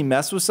really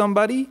mess with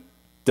somebody,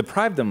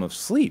 deprive them of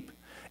sleep.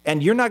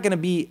 And you're not going to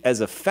be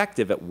as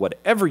effective at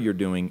whatever you're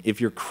doing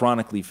if you're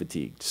chronically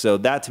fatigued. So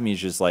that to me is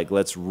just like,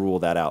 let's rule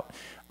that out.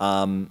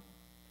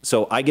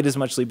 So I get as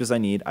much sleep as I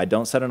need. I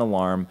don't set an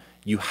alarm.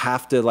 You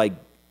have to like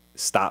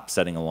stop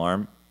setting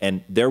alarm.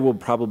 And there will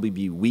probably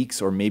be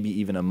weeks or maybe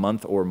even a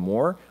month or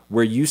more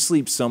where you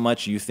sleep so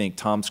much you think,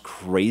 Tom's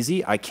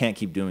crazy, I can't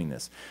keep doing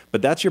this.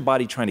 But that's your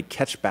body trying to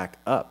catch back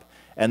up.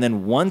 And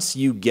then once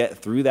you get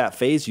through that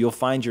phase, you'll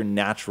find your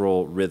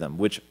natural rhythm,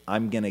 which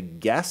I'm going to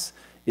guess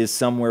is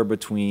somewhere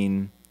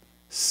between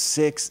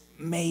 6,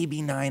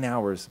 maybe 9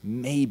 hours,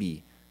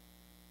 maybe.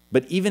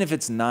 But even if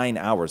it's 9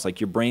 hours,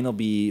 like your brain will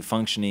be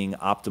functioning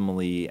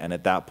optimally. And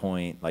at that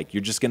point, like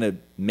you're just going to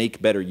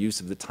make better use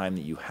of the time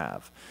that you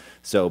have.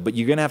 So, but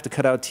you're going to have to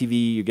cut out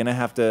TV. You're going to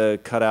have to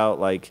cut out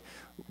like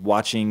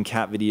watching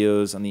cat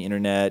videos on the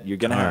internet. You're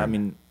going to have, I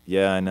mean,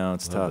 yeah, I know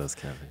it's tough. Those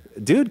cat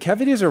videos. Dude, cat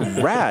videos are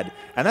rad.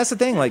 And that's the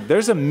thing. Like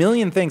there's a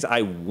million things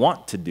I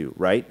want to do,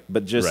 right?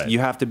 But just you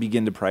have to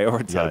begin to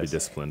prioritize. You gotta be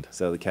disciplined.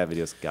 So the cat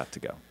videos got to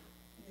go.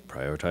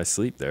 Prioritize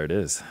sleep. There it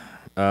is.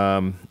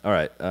 All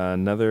right.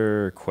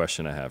 Another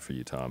question I have for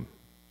you, Tom.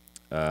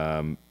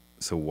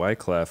 So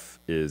Wyclef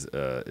is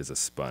a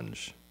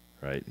sponge,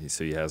 right?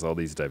 So he has all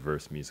these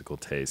diverse musical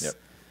tastes,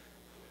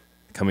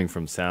 coming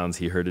from sounds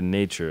he heard in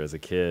nature as a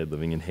kid,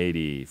 living in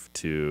Haiti,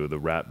 to the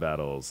rap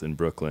battles in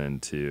Brooklyn,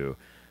 to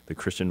the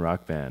Christian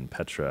rock band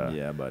Petra.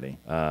 Yeah, buddy.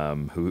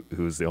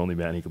 Who's the only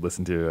band he could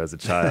listen to as a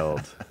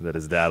child that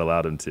his dad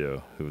allowed him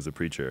to, who was a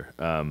preacher.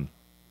 None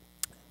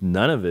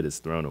of it is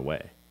thrown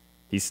away.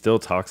 He still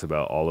talks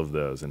about all of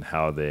those and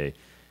how they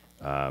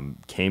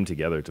came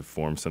together to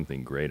form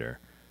something greater.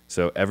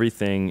 So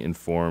everything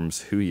informs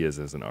who he is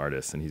as an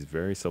artist, and he's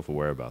very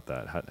self-aware about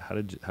that. How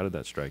did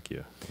that strike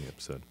you in the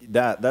episode?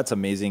 That's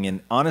amazing.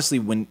 And honestly,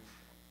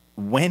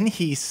 when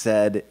he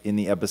said in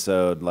the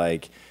episode,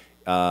 like,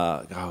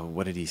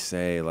 what did he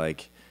say?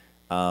 Like,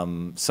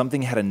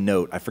 something had a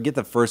note. I forget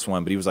the first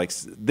one, but he was like,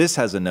 this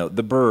has a note,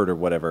 the bird or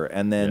whatever.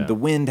 And then the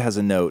wind has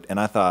a note. And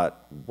I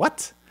thought,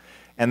 what?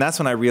 And that's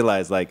when I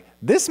realized, like,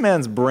 this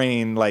man's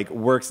brain, like,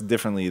 works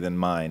differently than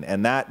mine.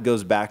 And that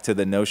goes back to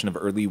the notion of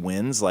early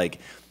wins. Like,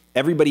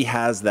 everybody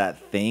has that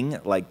thing.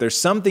 Like, there's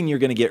something you're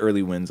going to get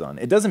early wins on.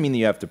 It doesn't mean that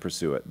you have to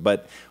pursue it.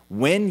 But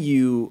when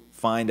you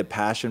find a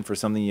passion for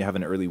something you have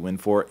an early win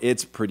for,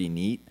 it's pretty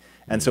neat.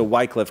 And so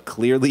Wyclef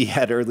clearly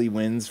had early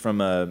wins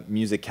from a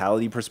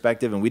musicality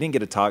perspective. And we didn't get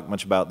to talk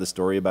much about the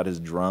story about his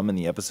drum in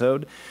the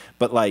episode.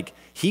 But, like,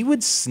 he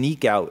would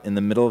sneak out in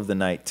the middle of the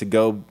night to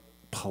go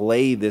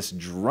play this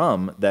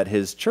drum that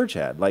his church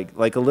had,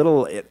 like a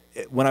little,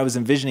 when I was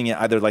envisioning it,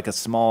 either like a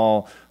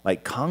small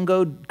like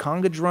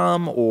conga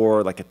drum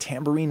or like a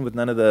tambourine with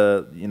none of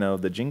the,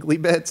 the jingly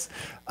bits.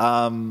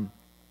 And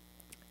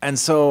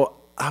so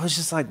I was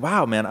just like,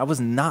 wow, man, I was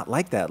not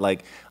like that.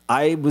 Like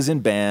I was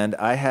in band,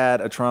 I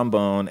had a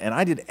trombone, and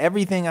I did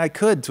everything I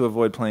could to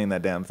avoid playing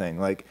that damn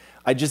thing. Like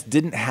I just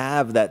didn't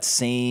have that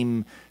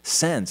same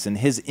sense, and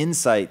his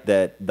insight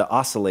that the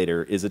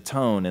oscillator is a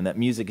tone and that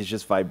music is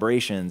just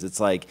vibrations.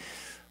 It's like,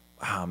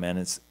 wow, man,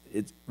 it's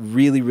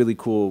really, really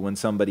cool when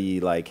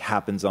somebody like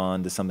happens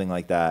on to something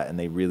like that and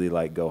they really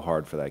like go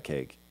hard for that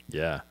cake.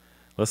 Yeah.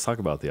 Let's talk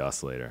about the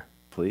oscillator.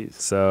 Please.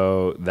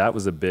 So that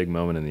was a big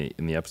moment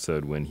in the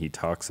episode when he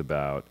talks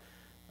about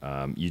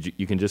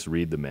you can just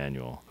read the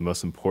manual. The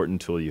most important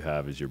tool you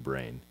have is your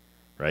brain,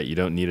 right? You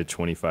don't need a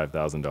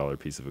 $25,000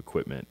 piece of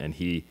equipment. And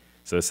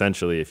so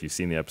essentially, if you've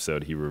seen the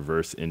episode, he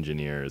reverse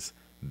engineers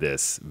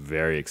this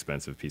very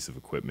expensive piece of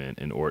equipment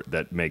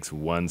that makes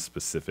one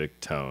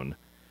specific tone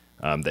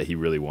that he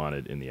really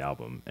wanted in the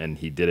album. And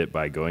he did it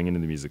by going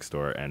into the music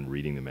store and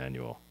reading the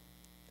manual,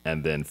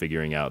 and then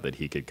figuring out that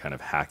he could kind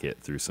of hack it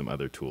through some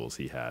other tools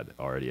he had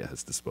already at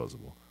his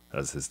disposal.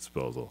 I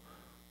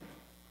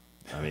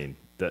mean,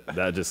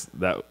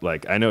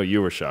 I know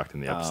you were shocked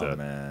in the episode. Oh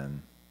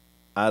man,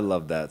 I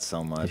love that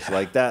so much. Yeah.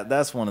 Like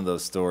that's one of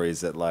those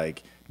stories that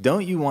like,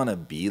 don't you want to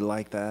be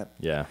like that?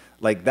 Yeah.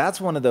 Like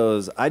that's one of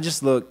those, I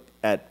just look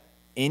at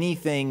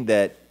anything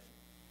that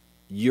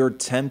you're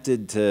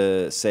tempted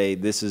to say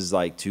this is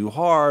like too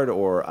hard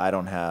or I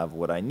don't have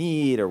what I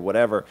need or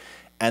whatever.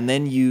 And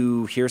then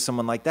you hear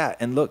someone like that.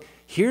 And look,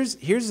 here's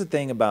the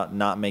thing about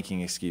not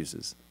making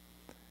excuses.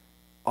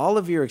 all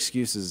of your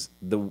excuses,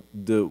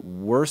 the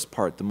worst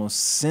part, the most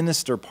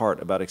sinister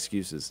part about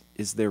excuses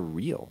is they're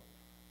real.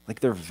 Like,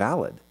 they're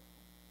valid.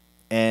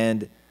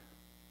 And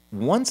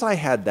once I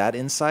had that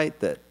insight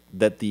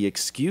that the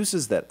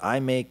excuses that I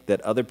make,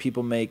 that other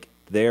people make,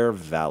 they're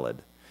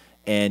valid.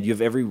 And you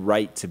have every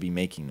right to be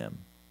making them.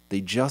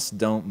 They just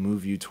don't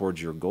move you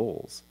towards your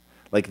goals.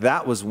 Like,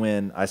 that was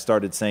when I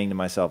started saying to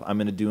myself, I'm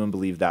going to do and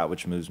believe that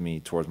which moves me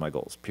towards my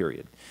goals,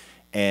 period.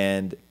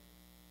 And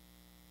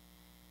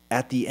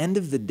at the end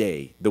of the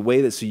day, the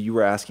way that, so you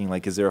were asking,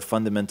 like, is there a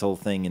fundamental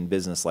thing in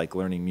business like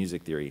learning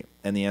music theory?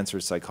 And the answer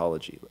is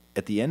psychology.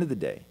 At the end of the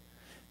day,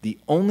 the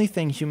only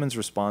thing humans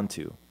respond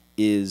to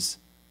is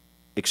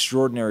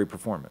extraordinary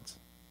performance.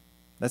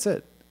 That's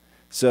it.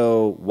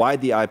 So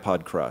why'd the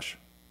iPod crush?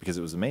 Because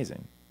it was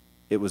amazing.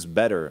 It was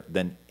better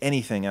than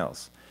anything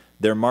else.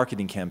 Their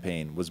marketing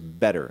campaign was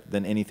better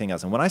than anything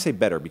else. And when I say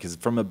better, because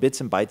from a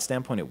bits and bytes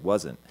standpoint, it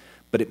wasn't,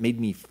 but it made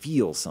me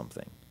feel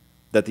something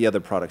that the other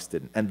products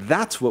didn't. And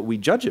that's what we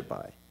judge it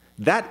by.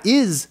 That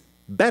is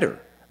better.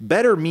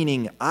 Better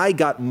meaning I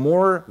got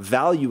more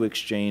value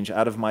exchange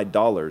out of my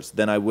dollars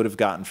than I would have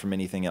gotten from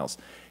anything else.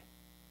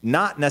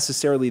 Not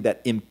necessarily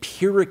that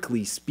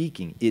empirically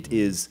speaking, it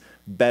is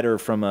better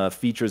from a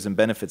features and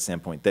benefits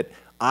standpoint, that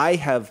I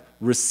have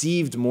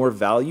received more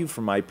value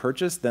from my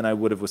purchase than I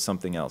would have with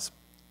something else.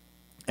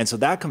 And so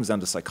that comes down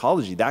to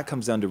psychology. That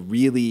comes down to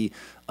really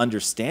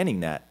understanding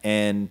that.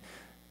 And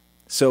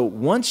so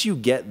once you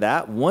get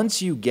that,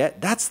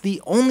 that's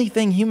the only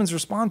thing humans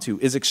respond to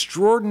is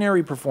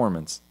extraordinary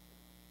performance.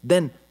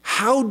 Then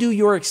how do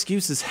your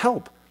excuses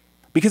help?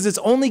 Because it's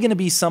only going to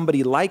be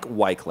somebody like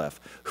Wyclef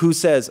who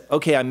says,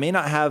 okay, I may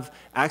not have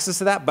access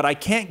to that, but I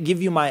can't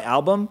give you my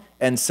album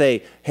and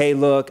say, hey,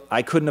 look,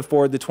 I couldn't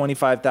afford the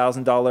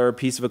 $25,000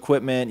 piece of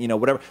equipment, you know,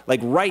 whatever.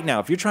 Like right now,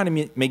 if you're trying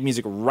to make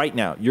music right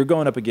now, you're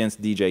going up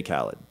against DJ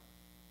Khaled,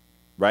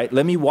 right?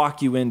 Let me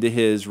walk you into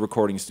his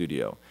recording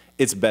studio.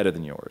 It's better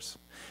than yours.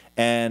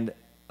 And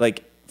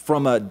like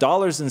from a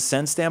dollars and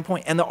cents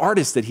standpoint, and the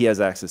artists that he has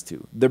access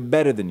to, they're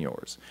better than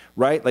yours,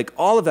 right? Like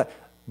all of that.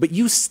 But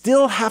you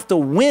still have to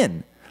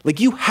win. Like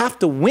you have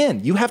to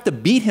win. You have to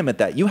beat him at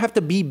that. You have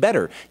to be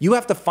better. You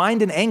have to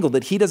find an angle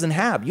that he doesn't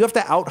have. You have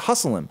to out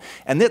hustle him.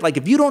 And that, like,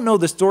 if you don't know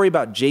the story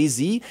about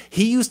Jay-Z,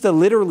 he used to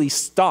literally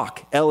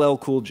stalk LL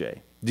Cool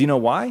J. Do you know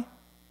why?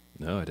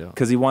 No, I don't.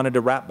 Because he wanted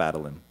to rap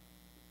battle him.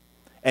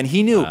 And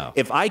he knew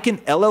if I can,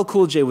 LL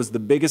Cool J was the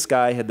biggest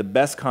guy, had the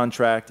best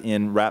contract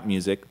in rap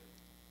music.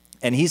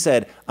 And he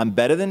said, I'm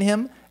better than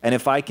him. And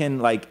if I can,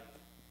 like,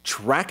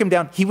 track him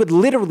down, he would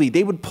literally,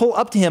 they would pull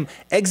up to him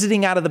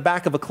exiting out of the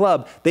back of a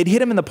club. They'd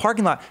hit him in the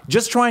parking lot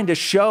just trying to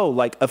show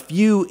like a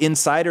few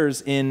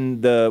insiders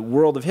in the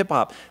world of hip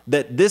hop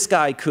that this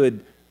guy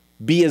could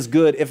be as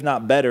good, if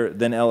not better,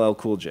 than LL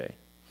Cool J.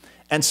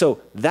 And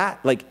so that,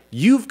 like,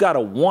 you've got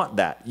to want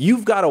that.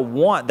 You've got to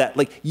want that.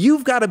 Like,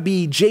 you've got to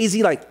be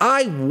Jay-Z. Like,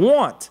 I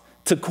want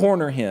to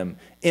corner him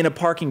in a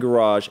parking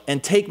garage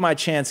and take my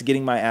chance of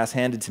getting my ass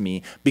handed to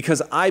me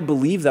because I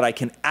believe that I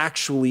can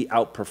actually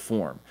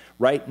outperform.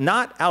 Right?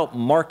 Not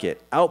outmarket,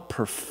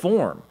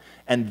 outperform.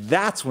 And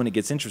that's when it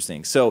gets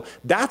interesting. So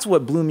that's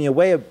what blew me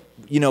away,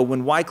 you know,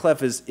 when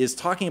Wyclef is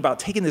talking about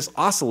taking this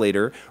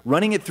oscillator,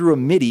 running it through a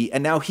MIDI,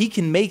 and now he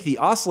can make the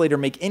oscillator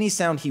make any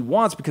sound he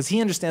wants because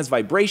he understands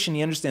vibration,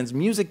 he understands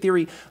music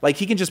theory, like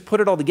he can just put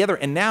it all together.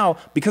 And now,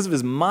 because of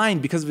his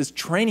mind, because of his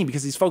training,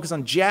 because he's focused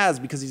on jazz,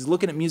 because he's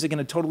looking at music in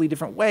a totally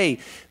different way,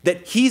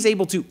 that he's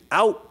able to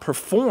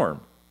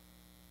outperform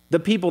the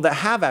people that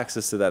have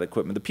access to that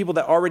equipment, the people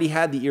that already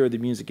had the ear of the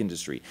music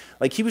industry.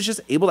 Like he was just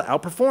able to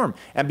outperform.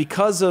 And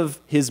because of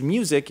his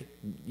music,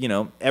 you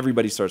know,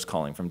 everybody starts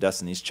calling, from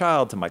Destiny's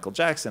Child to Michael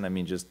Jackson. I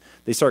mean, just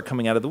they start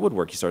coming out of the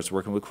woodwork. He starts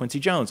working with Quincy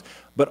Jones,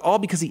 but all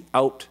because he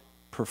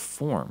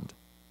outperformed.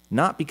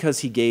 Not because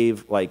he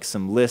gave like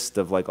some list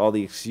of like all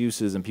the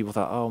excuses and people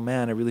thought, oh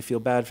man, I really feel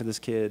bad for this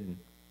kid.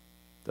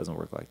 It doesn't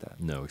work like that.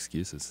 No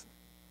excuses.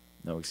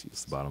 No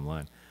excuses. Bottom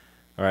line.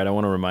 All right, I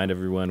want to remind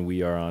everyone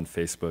we are on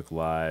Facebook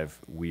Live.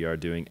 We are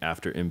doing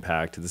After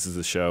Impact. This is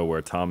a show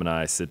where Tom and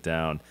I sit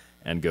down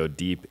and go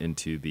deep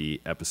into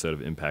the episode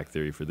of Impact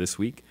Theory for this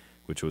week,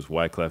 which was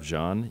Wyclef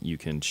Jean. You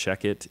can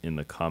check it in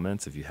the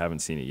comments if you haven't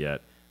seen it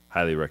yet.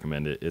 Highly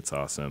recommend it. It's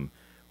awesome.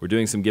 We're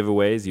doing some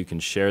giveaways. You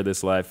can share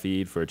this live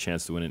feed for a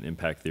chance to win an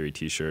Impact Theory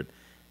t-shirt.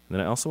 And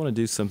then I also want to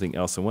do something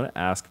else. I want to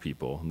ask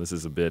people, and this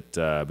is a bit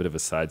of a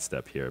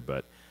sidestep here,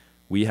 but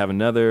we have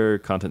another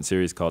content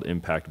series called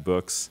Impact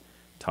Books.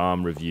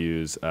 Tom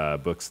reviews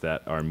books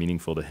that are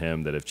meaningful to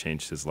him, that have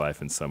changed his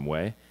life in some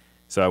way.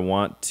 So I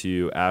want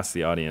to ask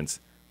the audience,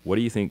 what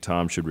do you think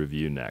Tom should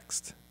review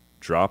next?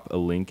 Drop a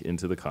link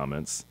into the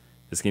comments.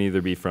 This can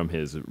either be from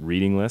his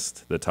reading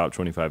list, the top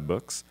 25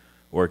 books,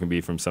 or it can be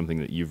from something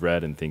that you've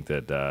read and think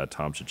that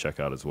Tom should check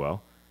out as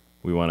well.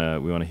 We want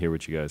to hear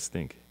what you guys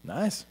think.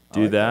 Nice.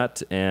 Do like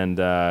that, and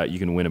you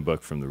can win a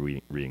book from the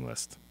reading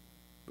list.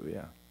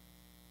 Yeah.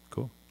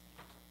 Cool.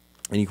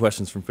 Any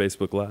questions from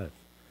Facebook Live?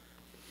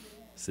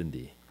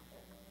 Cindy.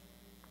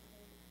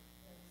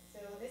 So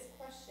this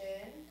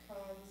question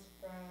comes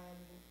from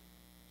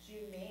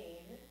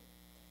Jumaine.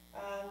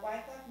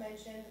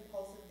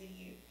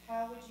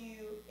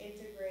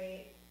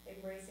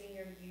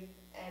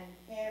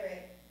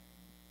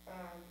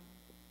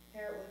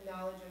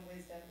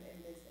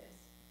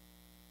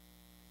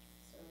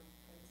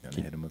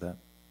 Trying to hit him with that.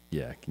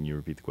 Yeah, can you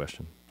repeat the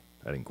question?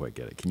 I didn't quite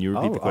get it. Can you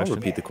repeat the question? I'll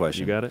repeat the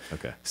question. You got it?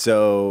 Okay.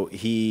 So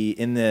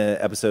in the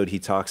episode, he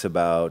talks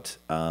about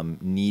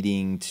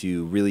needing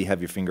to really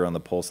have your finger on the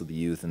pulse of the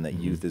youth, and that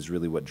youth is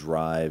really what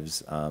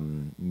drives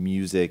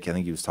music. I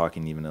think he was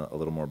talking even a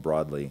little more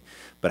broadly.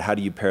 But how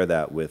do you pair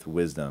that with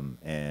wisdom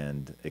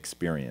and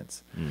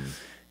experience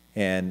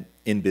and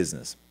in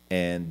business?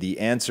 And the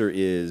answer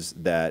is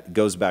that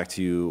goes back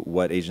to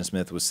what Agent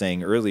Smith was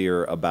saying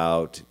earlier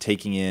about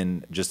taking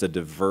in just a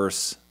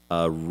diverse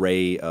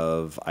array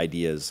of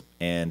ideas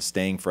and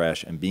staying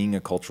fresh and being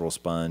a cultural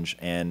sponge.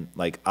 And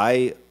like,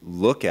 I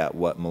look at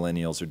what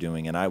millennials are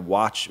doing, and I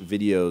watch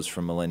videos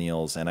from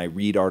millennials, and I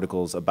read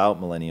articles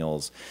about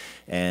millennials,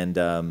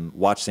 and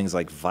watch things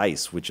like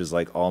Vice, which is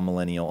like all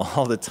millennial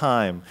all the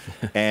time.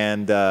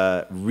 And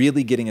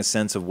really getting a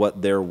sense of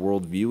what their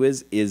worldview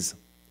is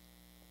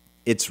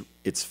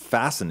it's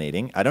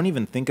fascinating. I don't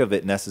even think of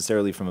it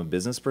necessarily from a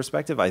business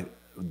perspective.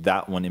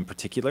 That one in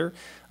particular,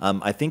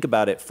 I think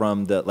about it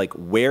from the, like,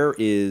 where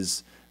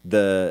is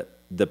the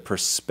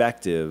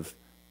perspective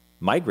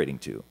migrating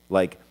to?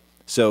 Like,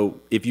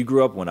 so if you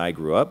grew up when I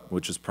grew up,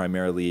 which was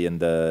primarily in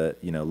the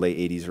late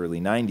 80s,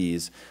 early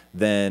 90s,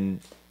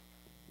 then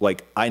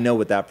like, I know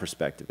what that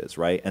perspective is,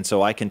 right? And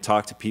so I can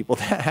talk to people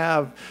that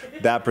have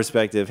that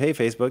perspective. Hey,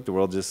 Facebook, the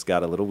world just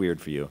got a little weird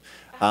for you.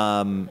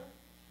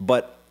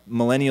 But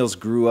millennials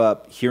grew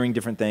up hearing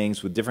different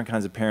things with different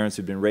kinds of parents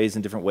who've been raised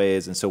in different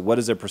ways. And so what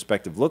does their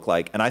perspective look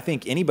like? And I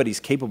think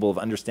anybody's capable of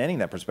understanding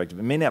that perspective.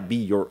 It may not be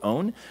your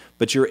own,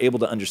 but you're able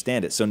to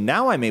understand it. So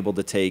now I'm able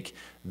to take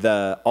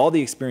all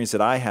the experience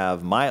that I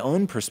have, my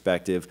own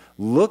perspective,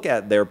 look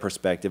at their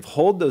perspective,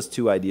 hold those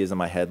two ideas in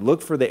my head,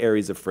 look for the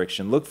areas of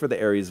friction, look for the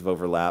areas of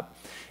overlap.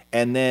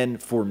 And then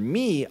for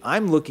me,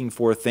 I'm looking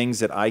for things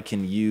that I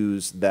can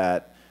use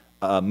that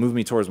move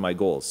me towards my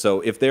goals.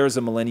 So if there's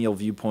a millennial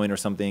viewpoint or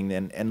something,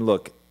 and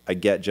look, I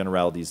get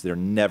generalities. They're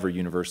never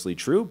universally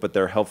true, but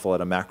they're helpful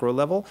at a macro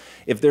level.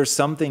 If there's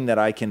something that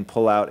I can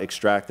pull out,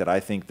 extract, that I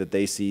think that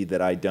they see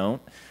that I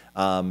don't,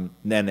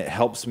 then it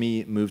helps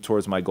me move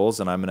towards my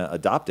goals, and I'm going to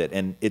adopt it.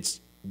 And it's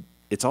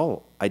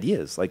all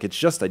ideas. Like, it's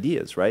just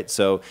ideas, right?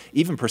 So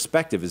even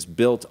perspective is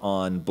built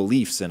on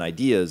beliefs and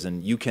ideas,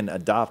 and you can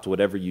adopt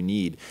whatever you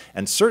need,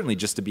 and certainly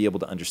just to be able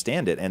to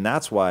understand it. And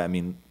that's why, I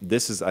mean,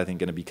 this is, I think,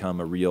 going to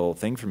become a real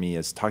thing for me,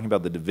 is talking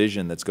about the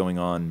division that's going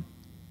on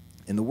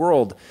in the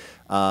world,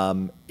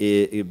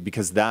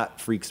 because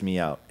that freaks me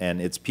out. And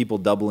it's people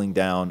doubling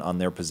down on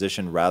their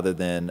position rather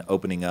than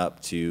opening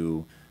up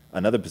to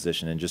another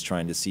position and just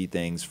trying to see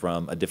things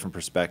from a different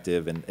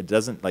perspective. And it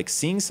doesn't, like,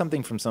 seeing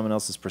something from someone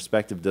else's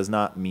perspective does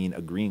not mean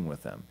agreeing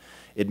with them.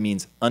 It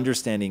means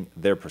understanding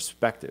their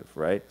perspective,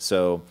 right?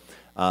 So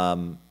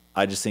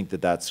I just think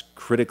that that's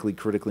critically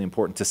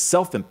important to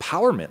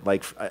self-empowerment.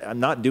 Like, I'm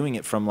not doing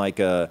it from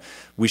like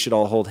we should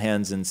all hold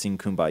hands and sing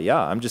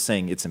Kumbaya. I'm just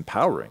saying it's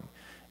empowering.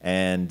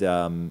 And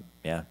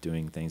yeah,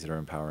 doing things that are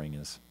empowering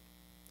is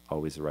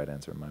always the right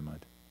answer in my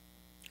mind.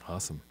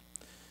 Awesome.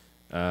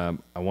 I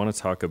want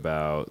to talk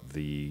about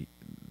the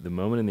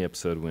moment in the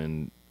episode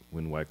when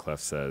Wyclef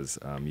says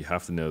you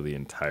have to know the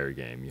entire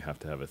game. You have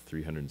to have a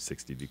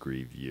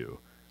 360-degree view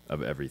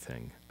of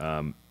everything.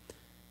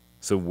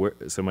 So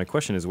my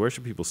question is, where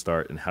should people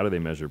start, and how do they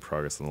measure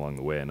progress along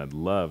the way? And I'd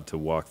love to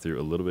walk through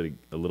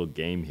a little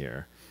game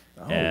here,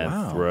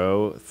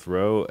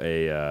 throw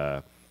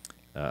a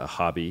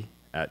hobby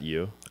at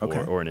you,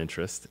 or an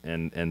interest,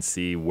 and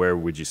see where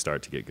would you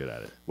start to get good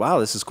at it. Wow,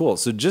 this is cool.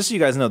 So just so you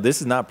guys know,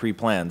 this is not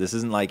pre-planned. This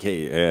isn't like,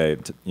 hey,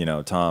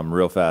 Tom,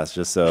 real fast,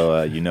 just so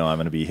I'm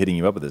going to be hitting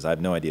you up with this. I have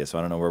no idea, so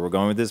I don't know where we're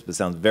going with this, but it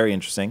sounds very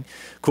interesting.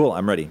 Cool,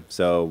 I'm ready.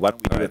 So why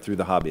don't we do it through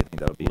the hobby? I think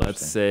that'll be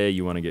interesting. Let's say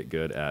you want to get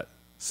good at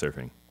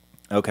surfing.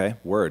 Okay,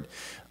 word.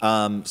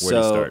 Where do you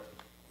start?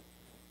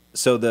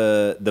 So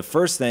the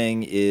first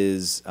thing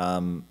is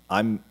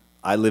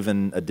I live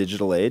in a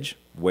digital age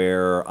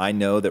where I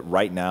know that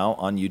right now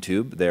on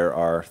YouTube there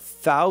are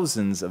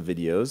thousands of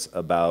videos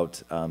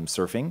about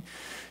surfing.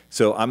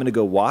 So I'm going to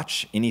go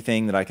watch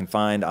anything that I can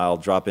find. I'll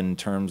drop in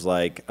terms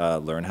like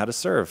learn how to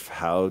surf,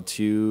 how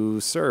to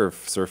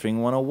surf, surfing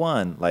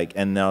 101,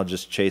 and then I'll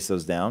just chase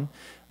those down.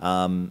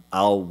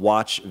 I'll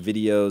watch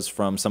videos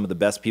from some of the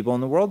best people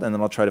in the world, and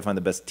then I'll try to find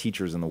the best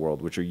teachers in the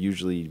world, which are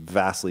usually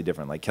vastly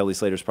different. Like Kelly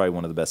Slater's probably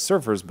one of the best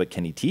surfers, but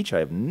can he teach? I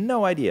have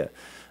no idea.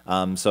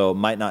 So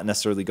might not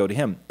necessarily go to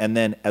him. And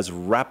then as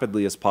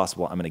rapidly as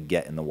possible, I'm going to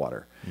get in the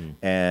water.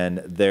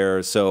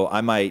 And so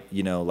I might,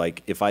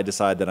 if I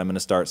decide that I'm going to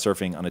start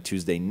surfing on a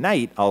Tuesday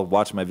night, I'll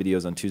watch my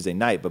videos on Tuesday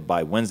night, but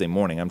by Wednesday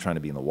morning, I'm trying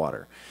to be in the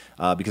water.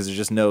 Because there's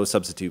just no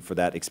substitute for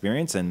that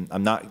experience. And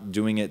I'm not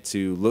doing it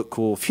to look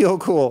cool, feel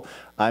cool.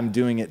 I'm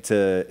doing it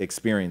to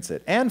experience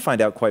it and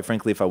find out, quite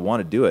frankly, if I want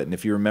to do it. And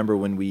if you remember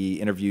when we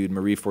interviewed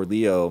Marie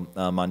Forleo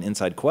on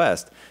Inside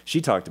Quest,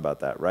 she talked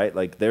about that, right?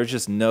 Like, there's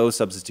just no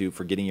substitute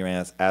for getting your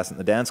ass in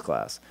the dance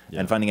class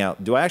and finding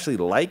out, do I actually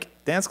like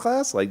dance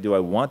class? Like, do I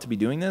want to be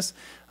doing this?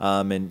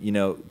 And,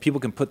 people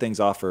can put things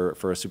off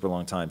for a super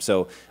long time.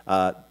 So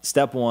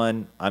step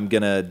one, I'm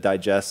going to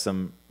digest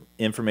some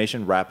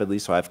information rapidly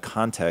so I have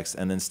context.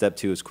 And then step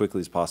two, as quickly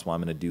as possible,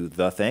 I'm going to do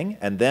the thing.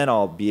 And then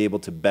I'll be able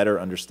to better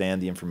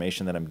understand the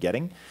information that I'm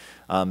getting.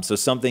 So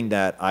something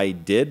that I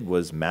did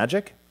was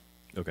magic.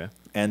 Okay.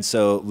 And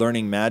so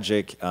learning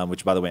magic,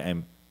 which by the way,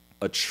 I'm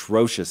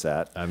atrocious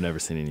at. I've never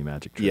seen any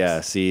magic tricks. Yeah,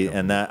 see,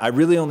 and that I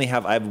really only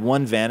have, I have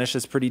one vanish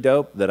that's pretty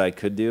dope that I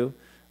could do.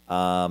 You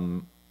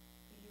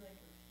like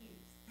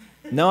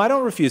refuse. No, I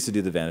don't refuse to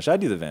do the vanish. I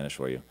do the vanish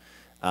for you.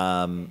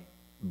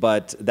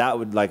 But that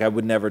would, like, I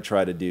would never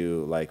try to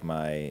do like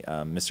my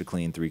Mr.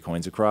 Clean 3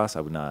 coins across.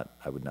 I would not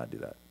do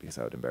that because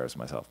I would embarrass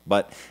myself.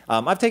 But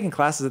I've taken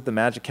classes at the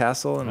Magic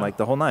Castle and like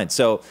the whole nine.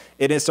 So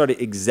it has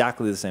started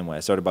exactly the same way.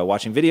 I started by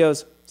watching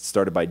videos,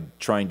 started by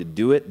trying to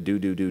do it,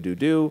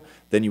 do.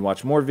 Then you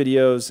watch more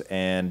videos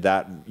and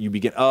that you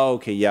begin, oh,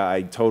 okay, yeah,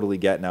 I totally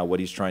get now what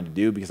he's trying to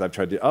do because I've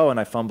tried to, and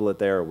I fumble it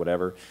there or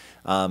whatever.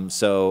 And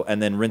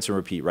then rinse and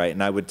repeat, right?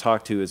 And I would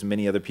talk to as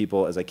many other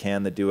people as I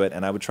can that do it,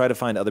 and I would try to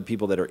find other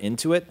people that are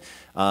into it,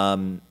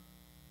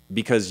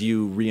 because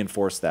you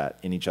reinforce that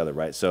in each other,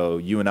 right? So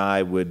you and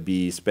I would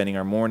be spending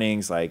our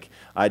mornings, like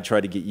I'd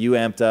try to get you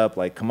amped up,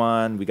 like, come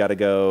on, we got to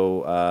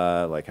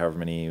go, like however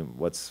many,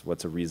 what's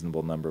a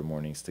reasonable number of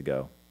mornings to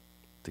go?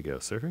 To go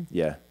surfing?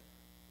 Yeah.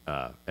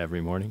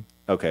 Every morning.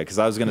 Okay, because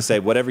I was going to say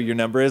whatever your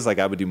number is, like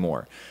I would do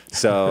more.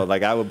 So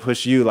like I would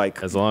push you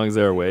like. As long as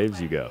there are waves,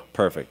 you go.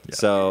 Perfect. Yeah.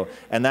 So,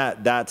 and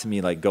that to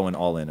me, like going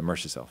all in,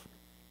 immerse yourself.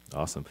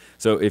 Awesome.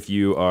 So if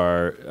you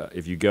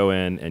go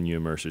in and you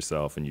immerse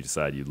yourself and you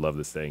decide you love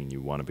this thing and you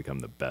want to become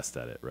the best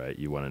at it, right?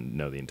 You want to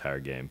know the entire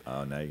game.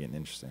 Oh, now you're getting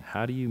interesting.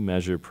 How do you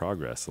measure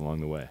progress along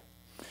the way?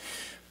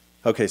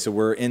 Okay, so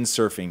we're in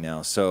surfing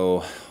now.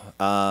 So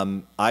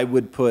I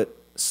would put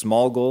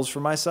small goals for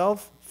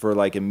myself for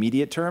like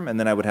immediate term, and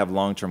then I would have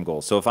long-term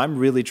goals. So if I'm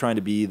really trying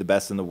to be the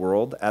best in the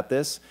world at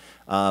this,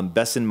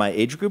 best in my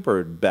age group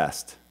or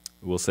best?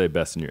 We'll say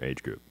best in your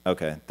age group.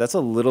 Okay, that's a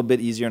little bit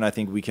easier, and I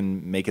think we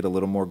can make it a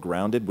little more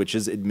grounded, which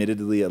is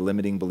admittedly a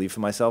limiting belief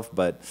of myself,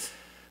 but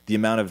the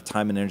amount of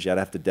time and energy I'd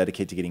have to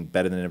dedicate to getting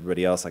better than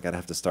everybody else, like I'd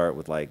have to start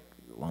with like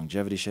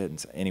longevity shit.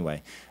 And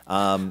anyway,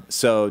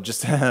 so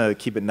just to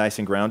keep it nice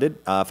and grounded,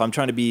 if I'm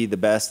trying to be the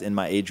best in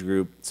my age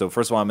group, so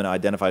first of all, I'm going to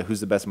identify who's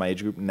the best in my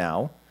age group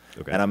now.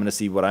 Okay. And I'm going to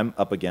see what I'm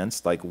up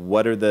against. Like,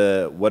 what are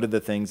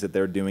the things that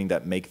they're doing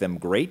that make them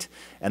great?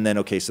 And then,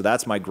 okay, so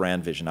that's my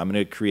grand vision. I'm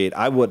going to create.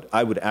 I would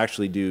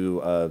actually do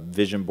a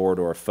vision board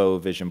or a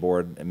faux vision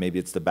board. And maybe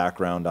it's the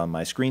background on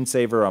my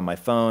screensaver on my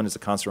phone as a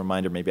constant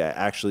reminder. Maybe I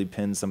actually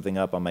pin something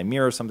up on my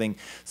mirror or something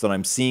so that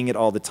I'm seeing it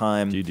all the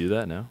time. Do you do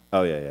that now?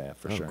 Oh yeah,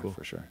 for sure, cool.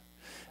 For sure.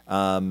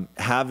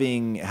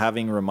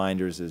 Having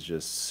reminders is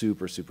just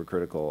super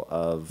critical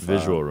of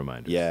visual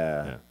reminders.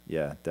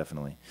 Yeah,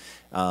 definitely.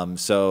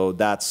 So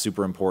that's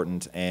super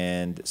important.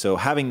 And so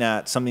having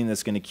that, something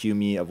that's going to cue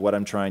me of what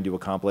I'm trying to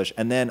accomplish.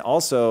 And then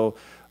also,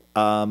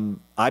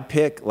 I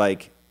pick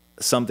like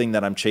something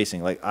that I'm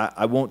chasing. Like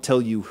I won't tell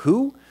you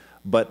who,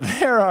 but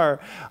there are,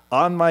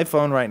 on my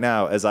phone right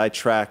now, as I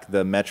track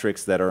the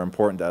metrics that are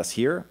important to us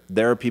here,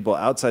 there are people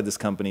outside this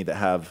company that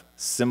have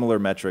similar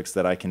metrics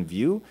that I can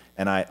view,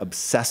 and I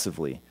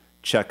obsessively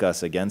check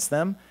us against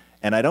them.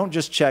 And I don't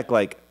just check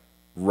like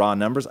raw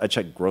numbers, I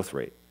check growth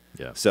rate.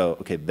 Yeah. So,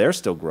 okay, they're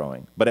still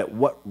growing, but at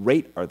what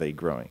rate are they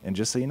growing? And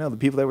just so you know, the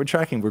people that we're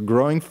tracking, we're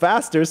growing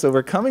faster, so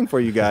we're coming for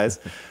you guys.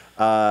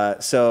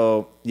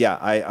 So yeah,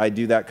 I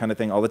do that kind of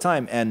thing all the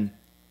time. And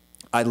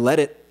I let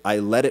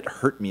it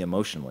hurt me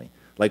emotionally.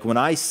 Like when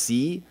I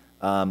see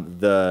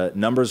the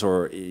numbers,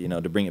 or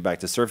to bring it back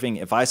to surfing,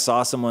 if I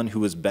saw someone who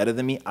was better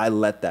than me, I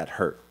let that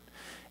hurt.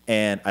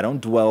 And I don't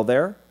dwell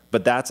there,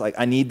 but that's like,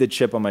 I need the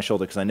chip on my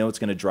shoulder because I know it's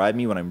going to drive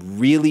me when I'm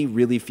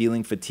really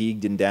feeling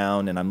fatigued and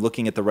down and I'm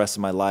looking at the rest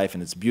of my life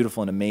and it's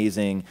beautiful and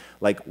amazing.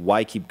 Like,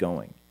 why keep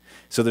going?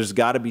 So there's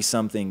got to be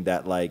something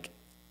that like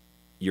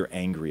you're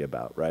angry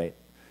about, right?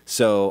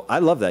 So I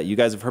love that. You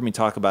guys have heard me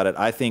talk about it.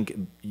 I think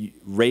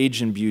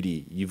rage and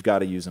beauty, you've got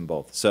to use them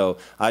both. So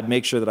I'd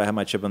make sure that I have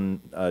my chip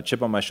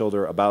on my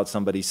shoulder about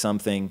somebody,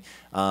 something,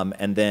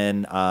 and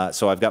then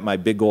so I've got my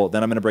big goal.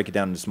 Then I'm going to break it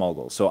down into small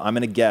goals. So I'm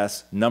going to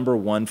guess number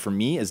one for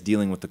me is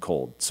dealing with the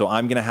cold. So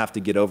I'm going to have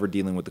to get over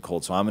dealing with the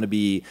cold. So I'm going to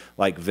be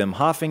like Wim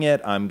Hofing it.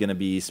 I'm going to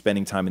be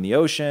spending time in the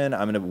ocean.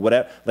 I'm going to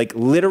whatever. Like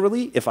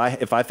literally, if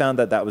I found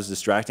that was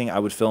distracting, I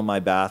would fill my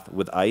bath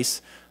with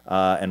ice.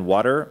 And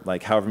water,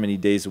 like however many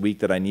days a week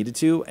that I needed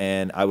to,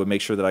 and I would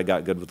make sure that I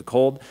got good with the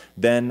cold.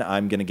 Then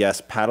I'm going to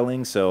guess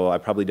paddling, so I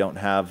probably don't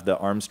have the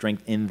arm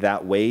strength in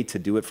that way to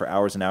do it for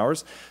hours and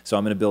hours. So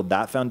I'm going to build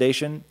that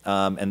foundation,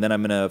 and then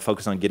I'm going to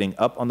focus on getting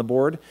up on the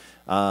board.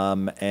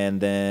 And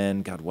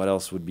then, God, what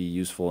else would be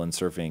useful in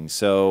surfing?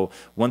 So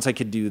once I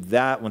could do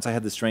that, once I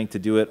had the strength to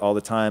do it all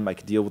the time, I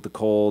could deal with the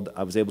cold.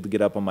 I was able to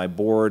get up on my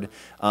board.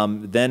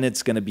 Then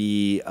it's going to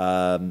be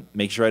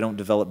make sure I don't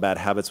develop bad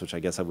habits, which I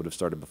guess I would have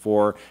started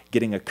before.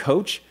 Getting a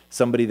coach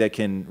somebody that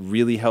can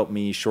really help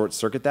me short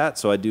circuit that.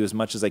 So I do as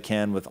much as I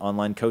can with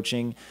online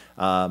coaching.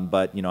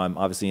 But I'm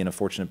obviously in a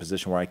fortunate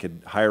position where I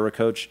could hire a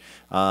coach.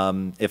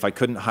 If I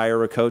couldn't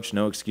hire a coach,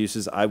 no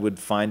excuses. I would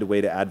find a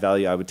way to add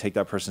value. I would take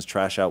that person's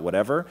trash out,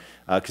 whatever,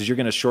 because you're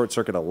going to short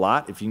circuit a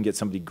lot if you can get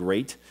somebody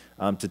great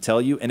to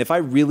tell you. And if I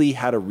really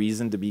had a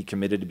reason to be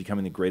committed to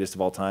becoming the greatest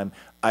of all time,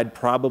 I'd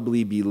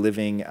probably be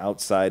living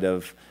outside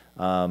of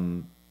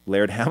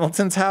Laird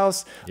Hamilton's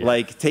house,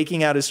 like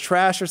taking out his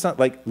trash or something,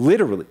 like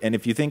literally. And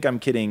if you think I'm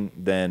kidding,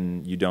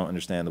 then you don't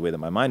understand the way that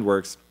my mind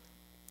works.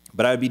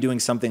 But I would be doing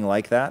something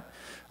like that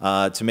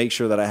to make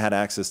sure that I had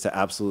access to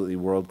absolutely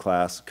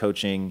world-class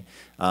coaching.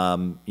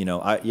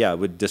 It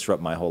would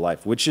disrupt my whole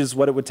life, which is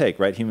what it would take,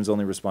 right? Humans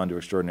only respond to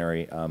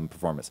extraordinary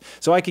performance.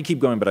 So I could keep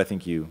going, but I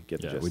think you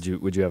get the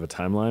gist. Would you have a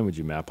timeline? Would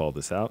you map all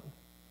this out?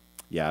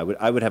 Yeah,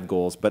 I would have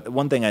goals. But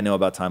one thing I know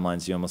about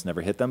timelines, you almost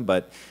never hit them.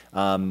 But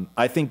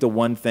I think the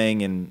one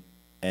thing,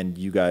 and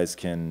you guys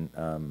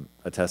can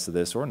attest to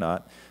this or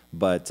not,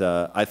 but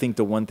I think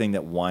the one thing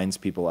that winds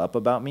people up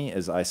about me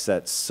is I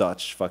set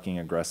such fucking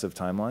aggressive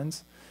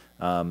timelines.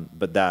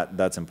 But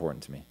that's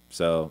important to me.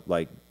 So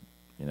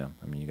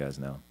you guys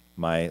know.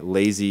 My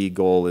lazy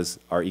goal is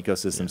our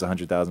ecosystem's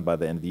 100,000 by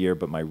the end of the year,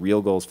 but my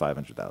real goal is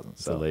 500,000.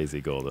 It's a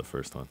lazy goal, the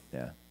first one.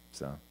 Yeah,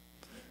 so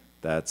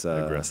that's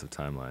aggressive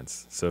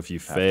timelines. So if you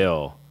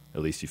fail,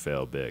 at least you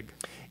fail big.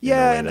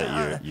 Yeah, in a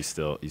way that you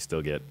still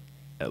get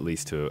at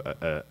least to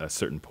a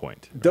certain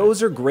point. Right?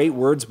 Those are great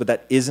words, but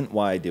that isn't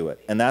why I do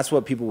it, and that's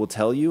what people will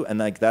tell you. And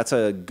that's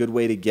a good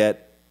way to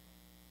get.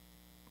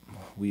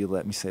 Will you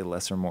let me say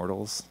lesser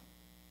mortals?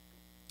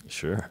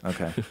 Sure.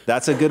 Okay,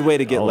 that's a good way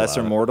to get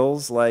lesser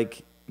mortals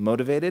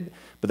motivated,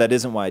 but that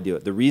isn't why I do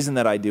it. The reason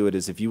that I do it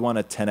is if you want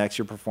to 10x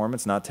your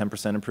performance, not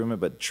 10%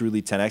 improvement, but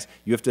truly 10x,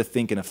 you have to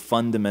think in a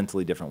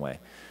fundamentally different way.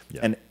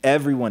 Yeah. And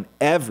everyone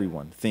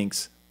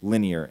thinks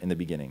linear in the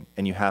beginning,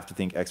 and you have to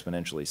think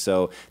exponentially.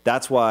 So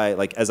that's why,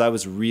 as I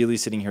was really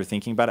sitting here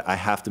thinking about it, I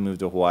have to move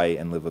to Hawaii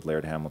and live with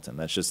Laird Hamilton.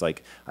 That's just I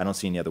don't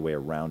see any other way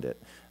around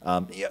it.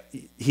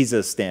 He's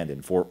a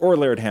stand-in for or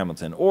Laird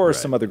Hamilton or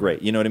some other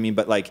great, you know what I mean?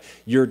 But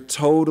you're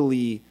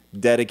totally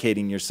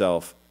dedicating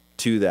yourself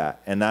to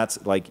that, and that's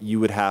you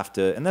would have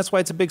to, and that's why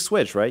it's a big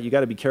switch, right? You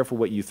got to be careful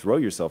what you throw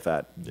yourself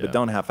at, but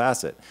don't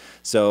half-ass it.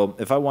 So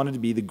if I wanted to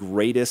be the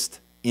greatest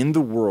in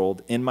the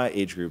world in my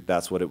age group,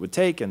 that's what it would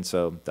take, and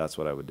so that's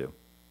what I would do.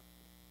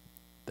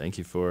 Thank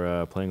you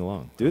for playing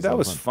along, dude. That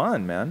was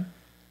fun, man.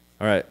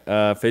 All right,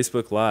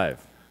 Facebook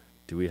Live.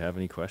 Do we have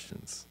any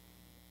questions?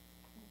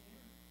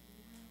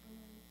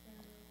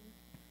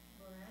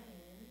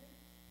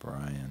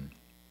 Brian.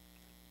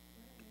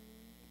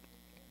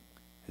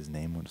 His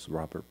name was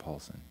Robert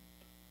Paulson.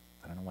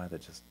 I don't know why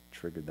that just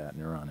triggered that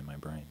neuron in my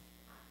brain.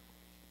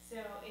 So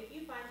if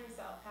you find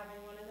yourself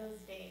having one of those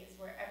days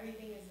where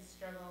everything is a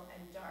struggle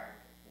and dark,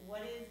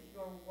 what is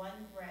your one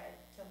thread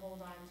to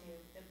hold on to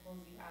that pulls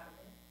you out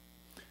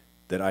of it?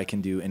 That I can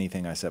do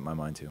anything I set my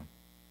mind to.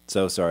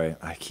 So sorry,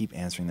 I keep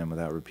answering them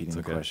without repeating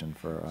the question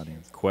for our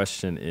audience.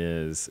 Question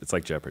is, it's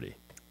like Jeopardy.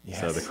 Yes.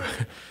 So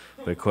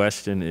the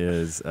question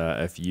is,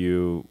 if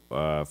you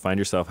find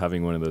yourself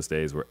having one of those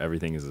days where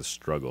everything is a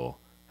struggle,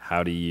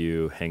 how do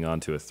you hang on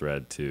to a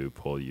thread to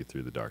pull you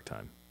through the dark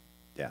time?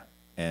 Yeah.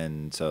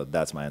 And so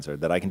that's my answer,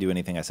 that I can do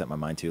anything I set my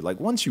mind to.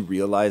 Once you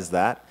realize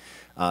that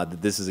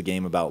this is a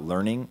game about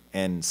learning,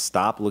 and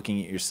stop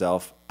looking at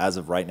yourself as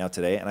of right now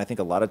today. And I think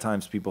a lot of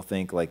times people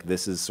think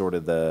this is sort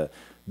of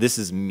this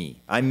is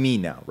me. I'm me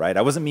now, right?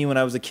 I wasn't me when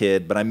I was a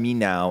kid, but I'm me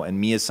now, and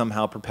me is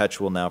somehow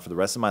perpetual now for the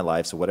rest of my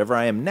life. So whatever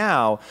I am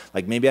now,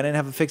 maybe I didn't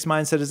have a fixed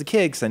mindset as a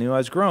kid because I knew I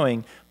was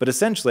growing, but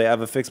essentially I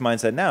have a fixed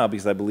mindset now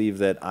because I believe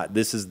that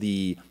this is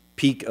the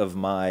peak of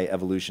my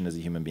evolution as a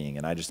human being,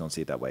 and I just don't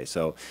see it that way.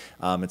 So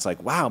it's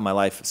wow, my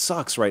life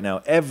sucks right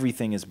now.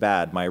 Everything is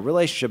bad. My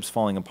relationship's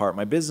falling apart.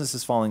 My business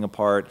is falling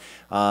apart.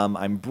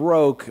 I'm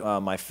broke.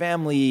 My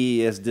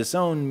family has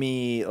disowned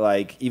me.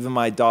 Even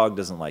my dog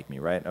doesn't like me,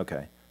 right?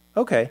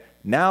 Okay.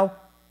 Now,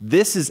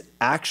 this is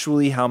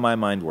actually how my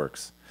mind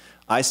works.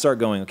 I start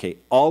going, okay,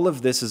 all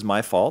of this is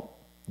my fault.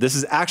 This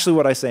is actually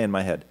what I say in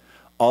my head.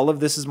 All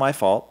of this is my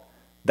fault.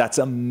 That's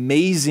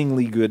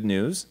amazingly good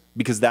news,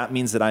 because that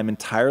means that I'm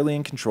entirely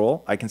in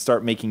control. I can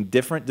start making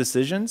different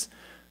decisions,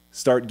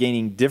 start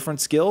gaining different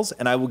skills,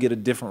 and I will get a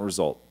different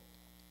result.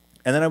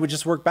 And then I would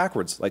just work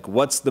backwards.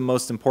 What's the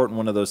most important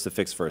one of those to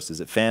fix first? Is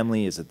it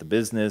family? Is it the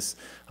business?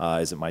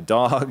 Is it my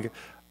dog?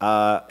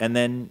 And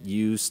then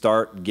you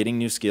start getting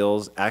new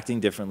skills,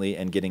 acting differently,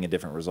 and getting a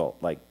different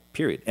result,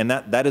 period. And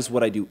that is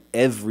what I do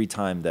every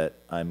time that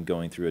I'm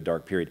going through a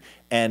dark period.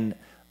 And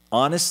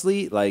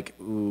honestly,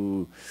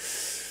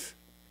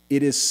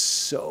 it is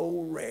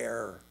so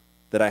rare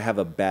that I have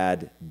a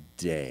bad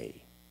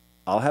day.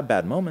 I'll have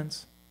bad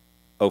moments.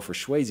 Oh, for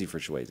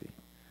Swayze.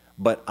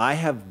 But I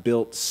have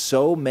built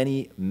so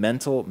many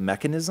mental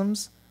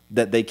mechanisms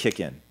that they kick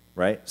in,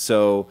 right?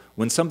 So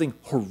when something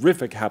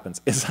horrific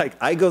happens, it's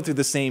I go through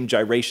the same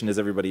gyration as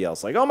everybody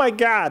else. Oh my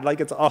God,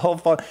 it's all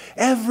fun.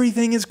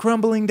 Everything is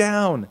crumbling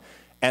down.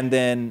 And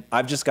then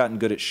I've just gotten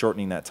good at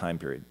shortening that time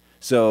period.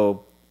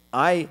 So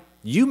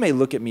you may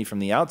look at me from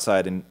the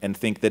outside and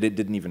think that it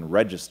didn't even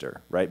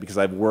register, right? Because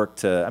I've worked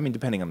to, I mean,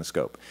 depending on the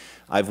scope,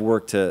 I've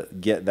worked to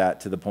get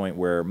that to the point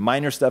where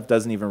minor stuff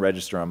doesn't even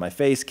register on my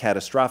face.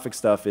 Catastrophic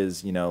stuff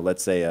is, you know,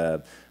 let's say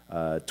a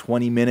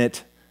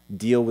 20-minute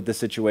deal with the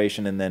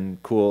situation and then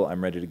cool,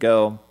 I'm ready to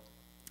go.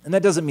 And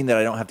that doesn't mean that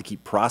I don't have to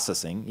keep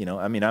processing, you know,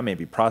 I mean, I may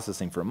be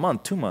processing for a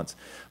month, 2 months,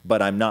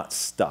 but I'm not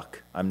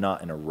stuck. I'm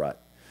not in a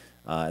rut.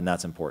 And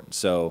that's important.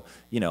 So,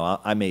 you know,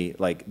 I may,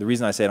 like, the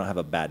reason I say I don't have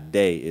a bad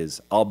day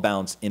is I'll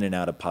bounce in and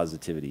out of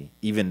positivity,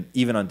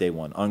 even on day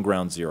one, on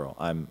ground zero.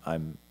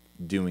 I'm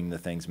doing the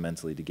things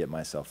mentally to get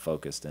myself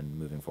focused and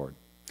moving forward.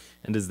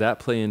 And does that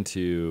play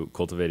into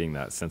cultivating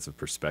that sense of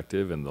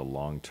perspective in the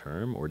long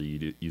term, or do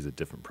you use a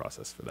different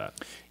process for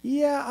that?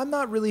 Yeah, I'm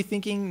not really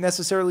thinking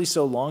necessarily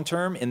so long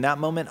term. In that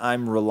moment,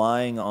 I'm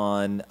relying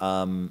on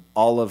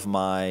all of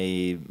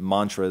my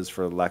mantras,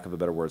 for lack of a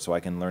better word, so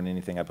I can learn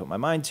anything I put my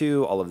mind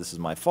to. All of this is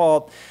my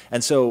fault.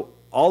 And so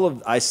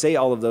I say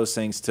all of those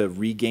things to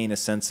regain a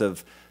sense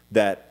of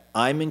that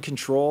I'm in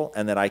control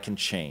and that I can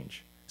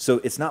change. So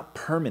it's not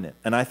permanent.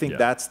 And I think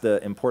that's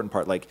the important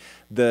part. Like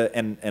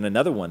and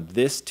another one,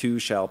 this too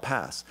shall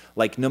pass.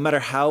 Like no matter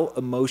how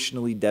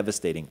emotionally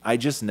devastating, I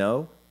just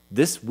know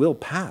this will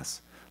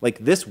pass. Like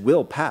this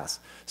will pass.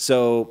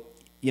 So,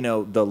 you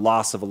know, the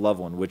loss of a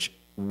loved one, which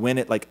when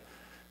it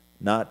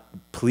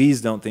please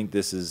don't think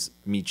this is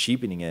me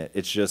cheapening it.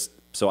 It's just,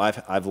 so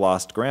I've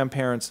lost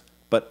grandparents,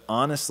 but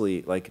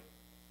honestly, like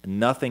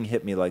nothing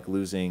hit me like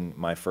losing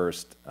my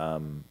first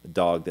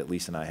dog that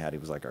Lisa and I had. He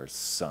was like our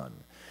son.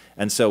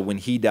 And so when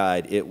he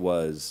died, it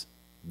was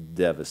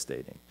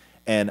devastating.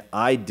 And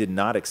I did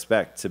not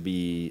expect to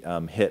be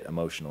hit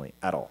emotionally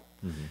at all.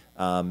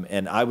 Mm-hmm.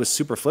 And I was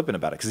super flippant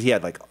about it because he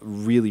had like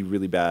really,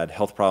 really bad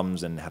health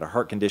problems and had a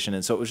heart condition.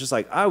 And so it was just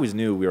like, I always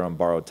knew we were on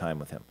borrowed time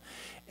with him.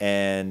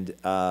 And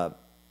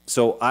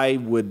so I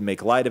would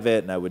make light of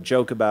it and I would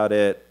joke about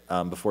it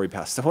before he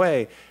passed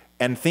away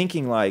and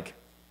thinking like,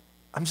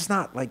 I'm just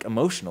not like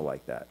emotional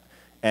like that.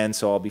 And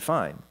so I'll be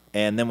fine.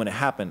 And then when it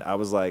happened, I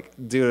was like,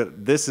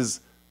 dude, this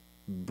is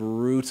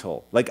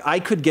brutal. Like I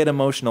could get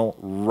emotional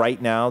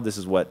right now. This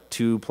is what,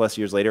 2+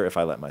 years later, if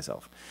I let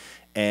myself.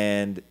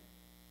 And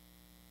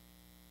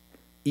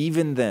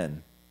even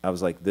then I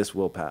was like, this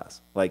will pass.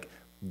 Like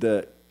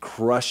the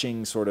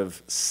crushing sort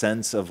of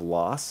sense of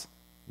loss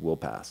will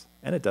pass.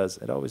 And it does.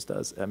 It always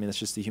does. I mean, it's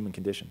just the human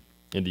condition.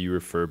 And do you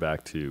refer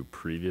back to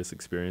previous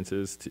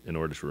experiences in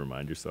order to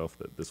remind yourself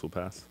that this will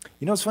pass?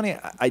 You know, it's funny.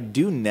 I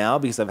do now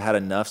because I've had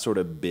enough sort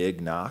of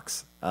big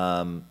knocks.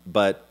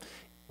 But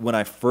when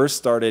I first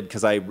started,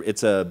 because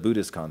it's a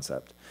Buddhist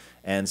concept.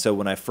 And so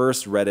when I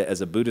first read it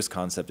as a Buddhist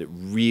concept, it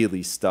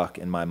really stuck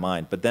in my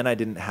mind. But then I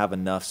didn't have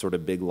enough sort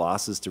of big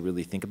losses to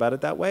really think about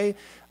it that way.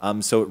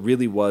 So it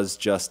really was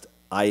just,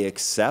 I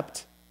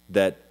accept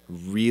that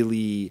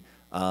really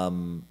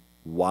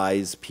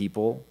wise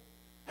people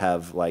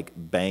have like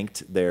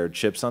banked their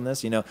chips on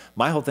this. You know,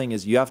 my whole thing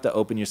is you have to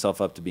open yourself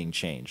up to being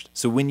changed.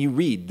 So when you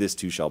read This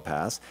Too Shall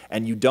Pass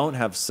and you don't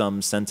have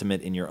some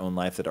sentiment in your own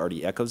life that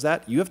already echoes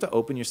that, you have to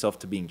open yourself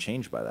to being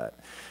changed by that.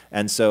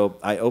 And so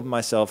I opened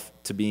myself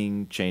to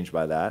being changed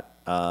by that.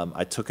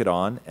 I took it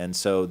on. And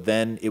so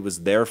then it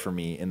was there for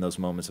me in those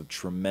moments of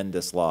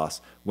tremendous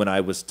loss when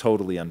I was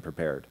totally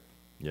unprepared.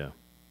 Yeah.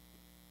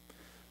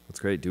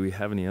 That's great. Do we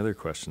have any other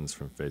questions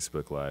from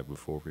Facebook Live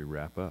before we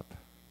wrap up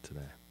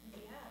today?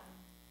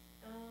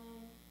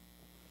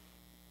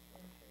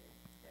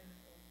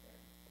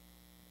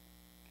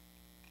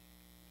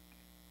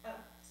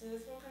 So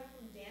this one comes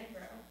from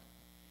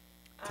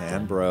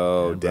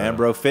Dan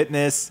Bro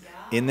Fitness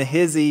in the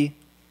hizzy.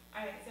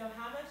 All right, so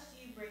how much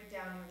do you break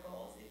down your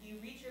goals? If you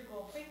reach your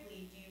goal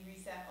quickly, do you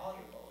reset all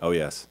your goals? Oh,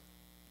 yes.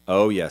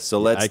 Oh, yes.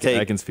 So let's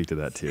I can speak to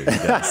that too. He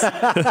does.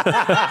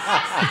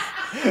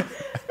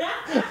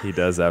 He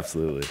does,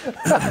 absolutely.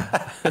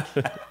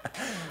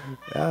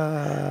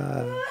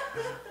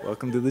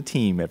 Welcome to the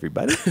team,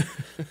 everybody.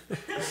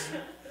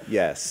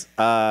 Yes.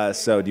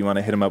 So do you want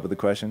to hit him up with a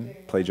question?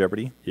 Play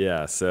Jeopardy?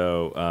 Yeah.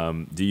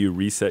 So do you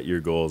reset your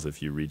goals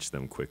if you reach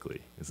them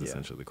quickly is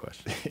essentially the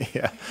question.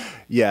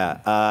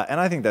 Yeah. And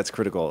I think that's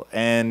critical.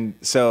 And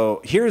so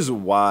here's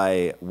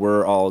why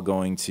we're all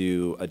going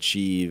to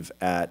achieve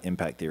at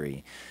Impact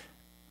Theory.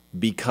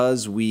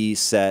 Because we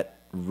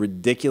set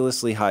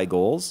ridiculously high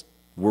goals,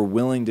 we're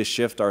willing to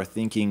shift our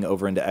thinking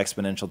over into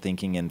exponential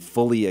thinking and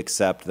fully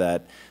accept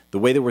that the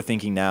way that we're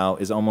thinking now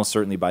is almost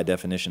certainly by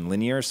definition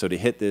linear. So to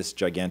hit this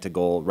gigantic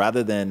goal,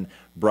 rather than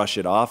brush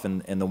it off,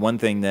 and the one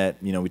thing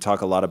that we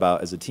talk a lot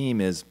about as a team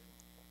is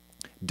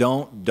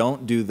don't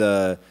do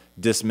the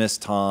dismiss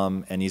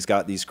Tom and he's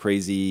got these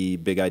crazy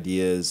big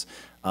ideas,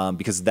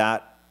 because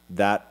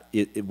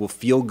it will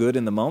feel good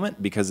in the moment,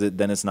 because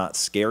then it's not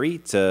scary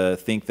to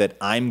think that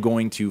I'm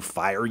going to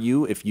fire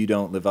you if you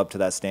don't live up to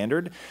that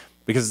standard.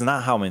 Because it's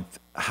not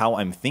how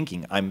I'm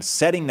thinking. I'm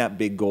setting that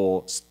big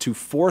goal to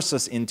force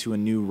us into a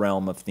new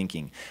realm of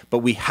thinking. But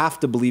we have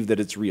to believe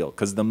that it's real.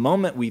 Because the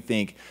moment we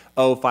think,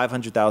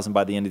 500,000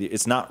 by the end of the year,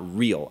 it's not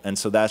real. And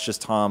so that's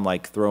just Tom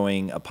like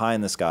throwing a pie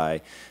in the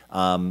sky.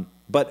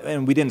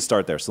 and we didn't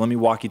start there. So let me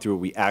walk you through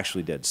what we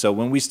actually did. So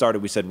when we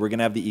started, we said we're going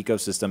to have the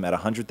ecosystem at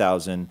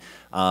 100,000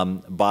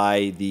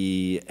 by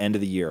the end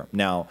of the year.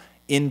 Now,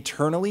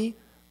 internally,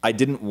 I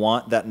didn't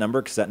want that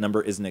number because that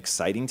number isn't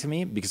exciting to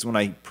me, because when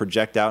I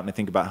project out and I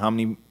think about how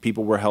many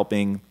people we're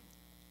helping,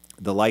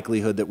 the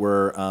likelihood that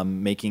we're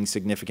making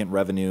significant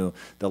revenue,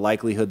 the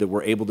likelihood that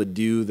we're able to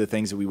do the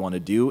things that we want to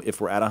do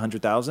if we're at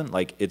 100,000,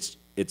 like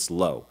it's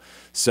low.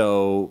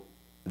 So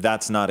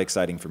that's not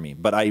exciting for me.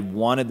 But I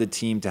wanted the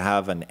team to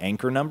have an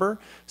anchor number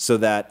so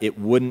that it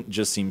wouldn't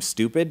just seem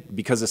stupid,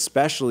 because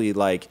especially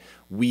like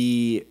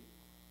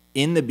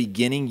in the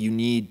beginning, you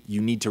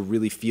need to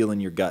really feel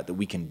in your gut that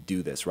we can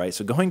do this, right?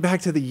 So going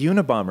back to the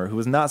Unabomber, who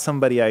was not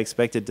somebody I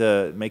expected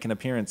to make an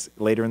appearance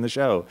later in the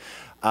show,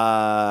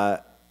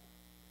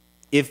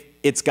 if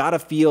it's got to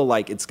feel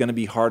like it's going to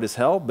be hard as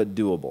hell, but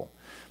doable.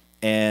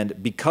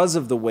 And because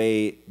of the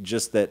way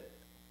just that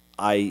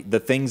the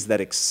things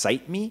that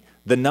excite me,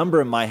 the number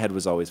in my head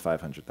was always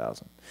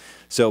 500,000.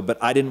 So, but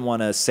I didn't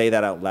want to say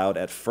that out loud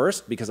at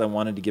first, because I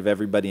wanted to give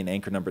everybody an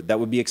anchor number that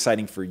would be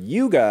exciting for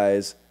you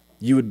guys.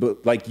 You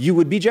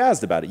would be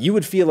jazzed about it. You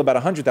would feel about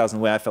 100,000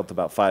 the way I felt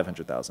about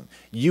 500,000.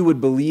 You would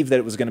believe that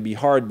it was going to be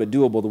hard but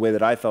doable the way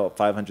that I felt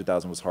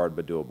 500,000 was hard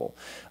but doable.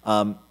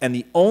 And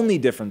the only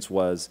difference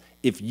was,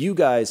 if you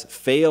guys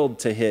failed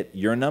to hit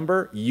your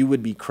number, you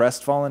would be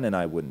crestfallen and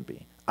I wouldn't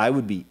be. I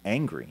would be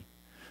angry.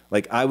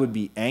 Like, I would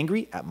be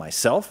angry at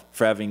myself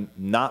for having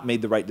not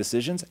made the right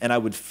decisions, and I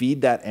would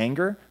feed that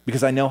anger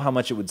because I know how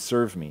much it would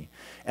serve me.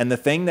 And the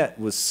thing that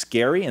was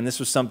scary, and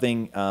this was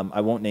something, I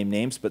won't name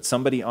names, but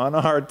somebody on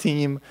our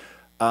team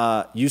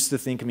used to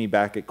think of me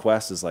back at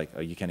Quest as like,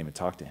 oh, you can't even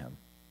talk to him.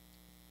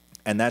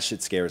 And that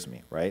shit scares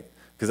me, right?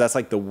 Because that's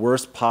like the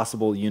worst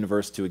possible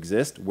universe to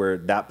exist, where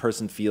that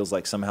person feels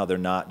like somehow they're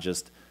not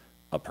just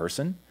a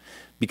person.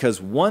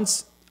 Because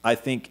once I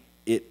think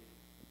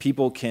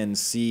people can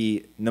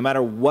see, no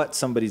matter what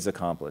somebody's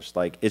accomplished,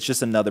 like, it's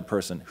just another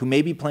person who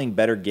may be playing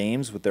better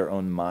games with their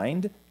own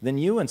mind than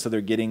you, and so they're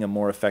getting a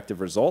more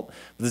effective result.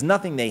 But there's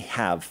nothing they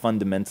have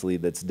fundamentally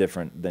that's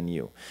different than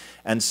you.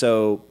 And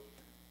so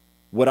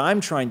what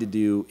I'm trying to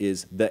do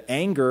is, the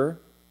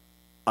anger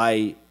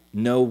I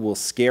know will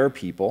scare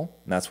people,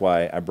 and that's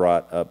why I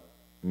brought up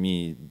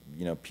me,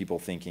 people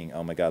thinking,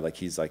 oh my God, like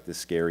he's like this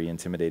scary,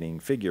 intimidating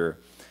figure.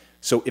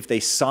 So if they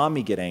saw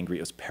me get angry,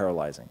 it was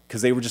paralyzing,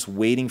 because they were just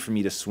waiting for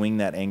me to swing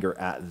that anger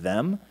at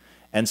them.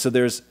 And so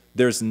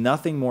there's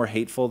nothing more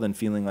hateful than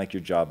feeling like your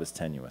job is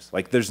tenuous.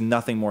 Like, there's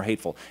nothing more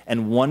hateful.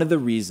 And one of the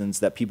reasons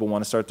that people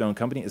want to start their own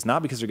company is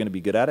not because they're going to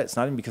be good at it. It's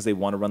not even because they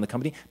want to run the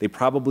company. They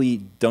probably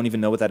don't even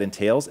know what that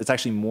entails. It's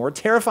actually more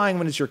terrifying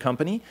when it's your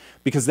company,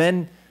 because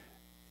then,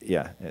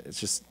 yeah, it's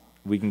just,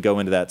 we can go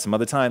into that some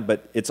other time,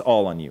 but it's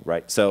all on you,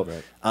 right? So,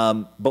 right.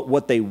 But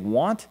what they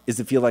want is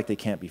to feel like they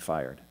can't be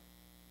fired.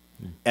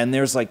 And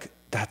there's like,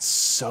 that's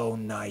so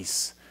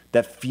nice.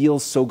 That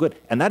feels so good.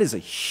 And that is a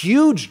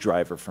huge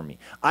driver for me.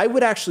 I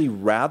would actually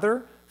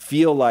rather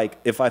feel like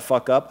if I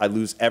fuck up, I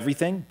lose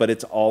everything, but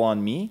it's all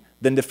on me,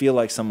 than to feel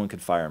like someone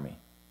could fire me.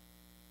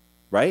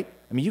 Right?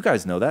 I mean, you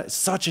guys know that. It's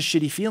such a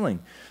shitty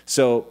feeling.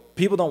 So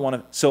people don't want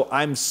to. So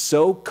I'm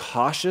so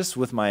cautious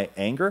with my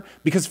anger,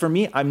 because for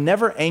me, I'm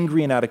never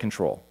angry and out of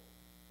control.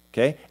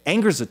 Okay?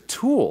 Anger is a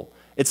tool.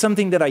 It's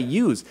something that I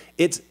use.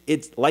 It's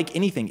like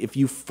anything. If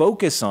you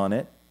focus on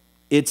it,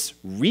 it's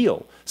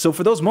real. So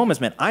for those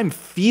moments, man, I'm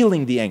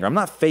feeling the anger. I'm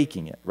not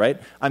faking it,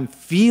 right? I'm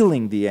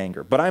feeling the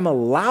anger, but I'm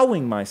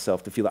allowing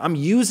myself to feel it. I'm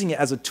using it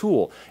as a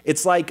tool.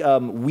 It's like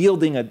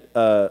wielding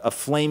a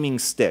flaming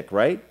stick,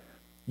 right?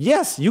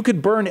 Yes, you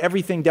could burn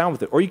everything down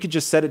with it, or you could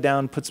just set it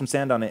down, put some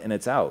sand on it, and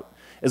it's out.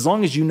 As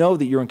long as you know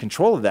that you're in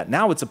control of that,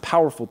 now it's a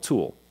powerful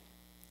tool.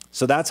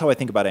 So that's how I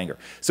think about anger.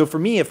 So for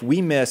me, if we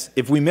miss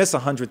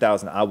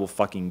 100,000, I will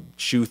fucking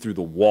chew through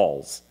the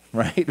walls.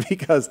 Right?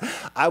 Because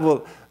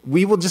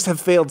we will just have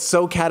failed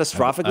so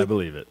catastrophically. I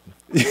believe it.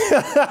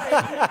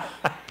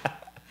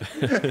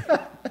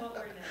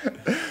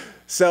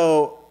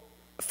 So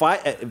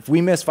if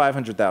we miss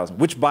 500,000,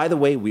 which by the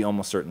way, we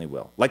almost certainly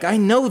will. Like, I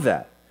know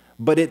that,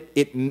 but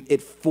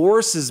it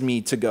forces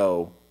me to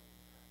go,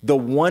 the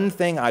one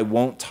thing I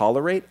won't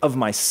tolerate of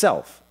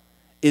myself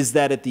is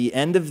that at the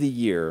end of the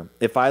year,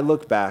 if I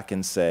look back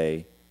and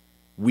say,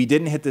 we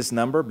didn't hit this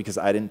number because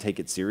I didn't take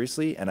it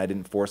seriously and I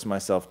didn't force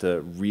myself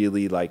to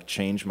really like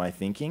change my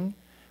thinking,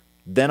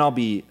 then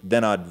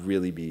I'd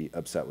really be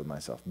upset with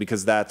myself,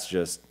 because that's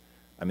just,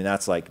 I mean,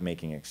 that's like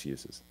making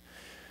excuses.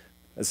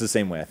 That's the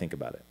same way I think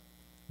about it.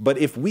 But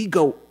if we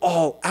go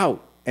all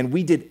out and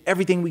we did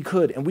everything we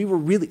could and we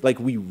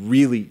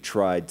really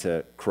tried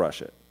to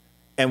crush it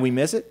and we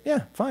miss it,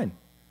 yeah, fine.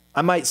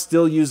 I might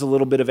still use a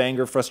little bit of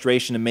anger,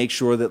 frustration to make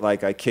sure that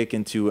like I kick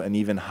into an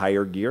even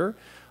higher gear,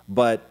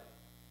 but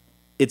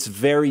it's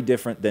very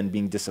different than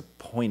being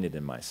disappointed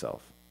in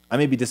myself. I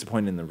may be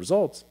disappointed in the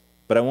results,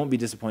 but I won't be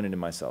disappointed in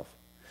myself.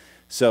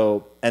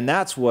 So, and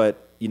that's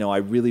what, I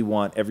really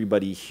want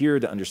everybody here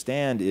to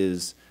understand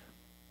is,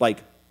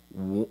 like,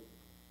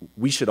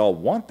 we should all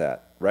want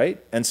that.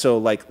 right? And so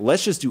like,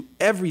 let's just do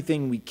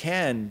everything we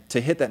can to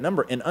hit that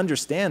number and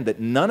understand that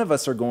none of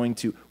us are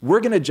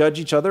we're going to judge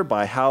each other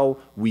by how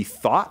we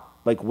thought,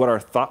 like what our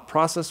thought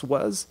process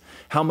was,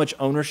 how much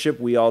ownership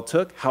we all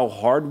took, how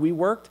hard we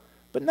worked.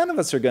 But none of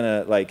us are going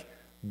to like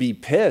be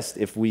pissed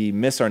if we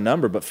miss our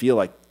number, but feel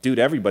like, dude,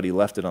 everybody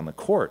left it on the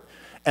court.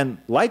 And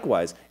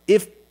likewise,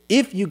 if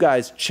you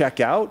guys check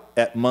out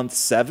at month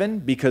 7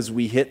 because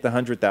we hit the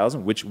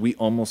 100,000, which we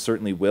almost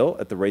certainly will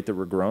at the rate that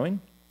we're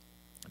growing,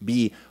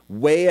 be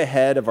way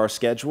ahead of our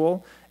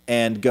schedule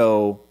and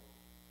go,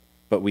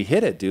 but we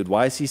hit it, dude.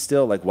 Why is he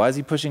still like, why is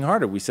he pushing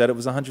harder? We said it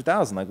was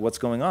 100,000. Like, what's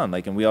going on?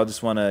 Like, and we all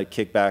just want to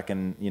kick back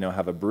and, you know,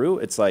 have a brew.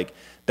 It's like,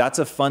 that's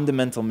a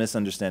fundamental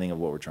misunderstanding of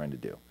what we're trying to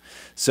do.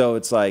 So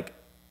it's like,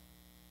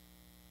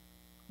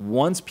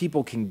 once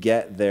people can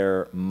get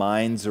their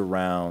minds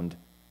around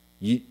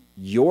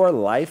your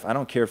life, I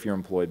don't care if you're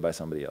employed by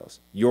somebody else,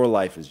 your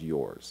life is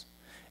yours.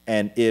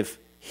 And if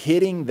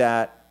hitting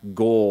that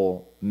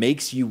goal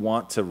makes you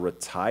want to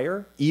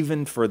retire,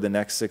 even for the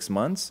next 6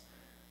 months,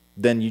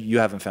 then you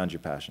haven't found your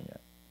passion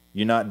yet.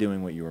 You're not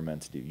doing what you were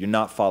meant to do. You're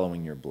not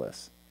following your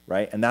bliss,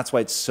 right? And that's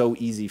why it's so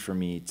easy for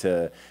me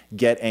to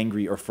get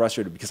angry or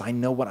frustrated, because I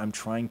know what I'm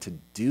trying to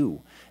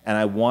do, and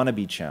I want to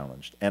be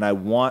challenged, and I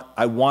want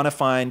to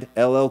find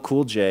LL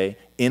Cool J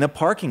in a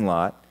parking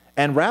lot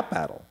and rap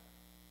battle.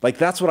 Like,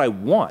 that's what I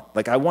want.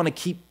 Like, I want to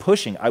keep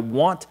pushing. I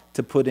want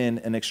to put in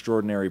an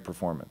extraordinary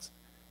performance,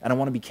 and I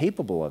want to be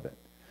capable of it.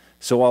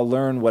 So I'll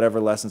learn whatever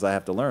lessons I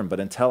have to learn, but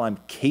until I'm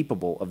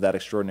capable of that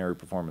extraordinary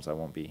performance, I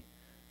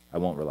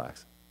won't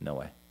relax. No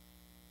way.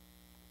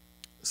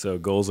 So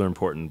goals are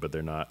important, but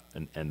they're not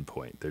an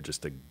endpoint. They're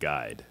just a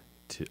guide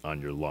on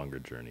your longer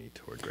journey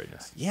toward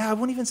greatness. Yeah, I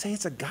wouldn't even say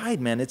it's a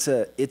guide, man. It's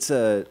a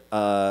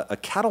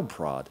cattle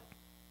prod.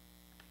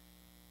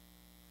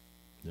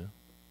 Yeah.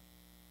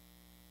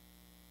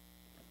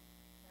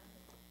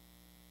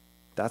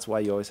 That's why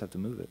you always have to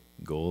move it.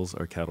 Goals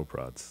are cattle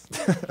prods.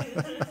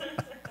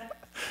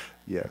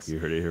 Yes. You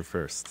heard it here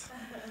first.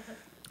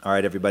 All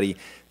right, everybody.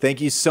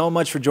 Thank you so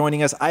much for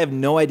joining us. I have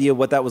no idea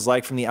what that was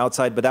like from the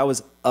outside, but that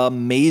was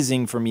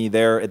amazing for me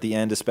there at the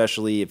end,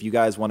 especially if you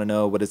guys want to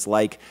know what it's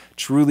like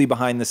truly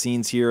behind the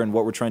scenes here and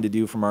what we're trying to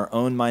do from our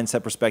own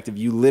mindset perspective.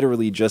 You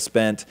literally just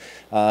spent,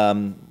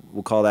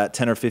 we'll call that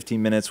 10 or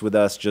 15 minutes with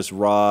us, just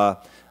raw,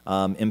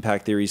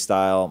 impact theory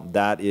style.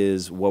 That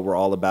is what we're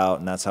all about,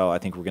 and that's how I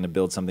think we're going to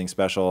build something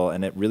special.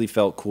 And it really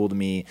felt cool to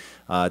me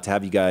to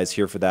have you guys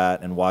here for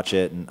that and watch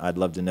it, and I'd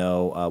love to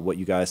know what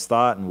you guys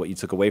thought and what you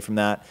took away from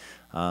that.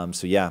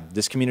 So yeah,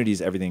 this community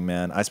is everything,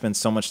 man. I spend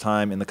so much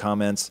time in the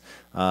comments.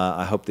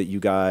 I hope that you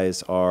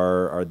guys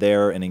are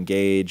there and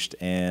engaged,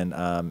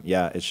 and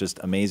yeah, it's just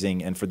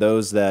amazing. And for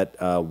those that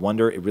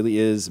wonder, it really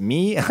is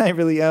me. I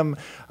really am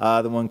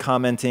the one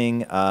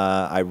commenting.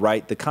 I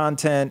write the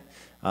content.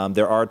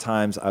 There are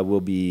times I will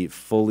be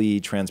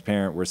fully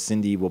transparent where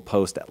Cindy will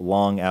post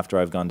long after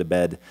I've gone to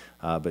bed,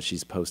 but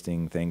she's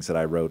posting things that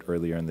I wrote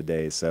earlier in the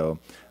day. So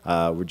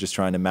we're just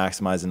trying to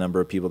maximize the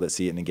number of people that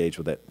see it and engage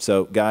with it.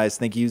 So guys,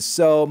 thank you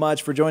so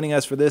much for joining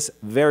us for this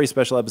very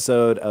special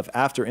episode of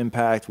After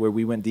Impact, where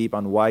we went deep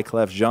on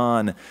Wyclef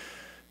Jean.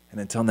 And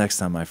until next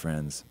time, my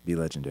friends, be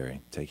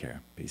legendary. Take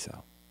care. Peace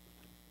out.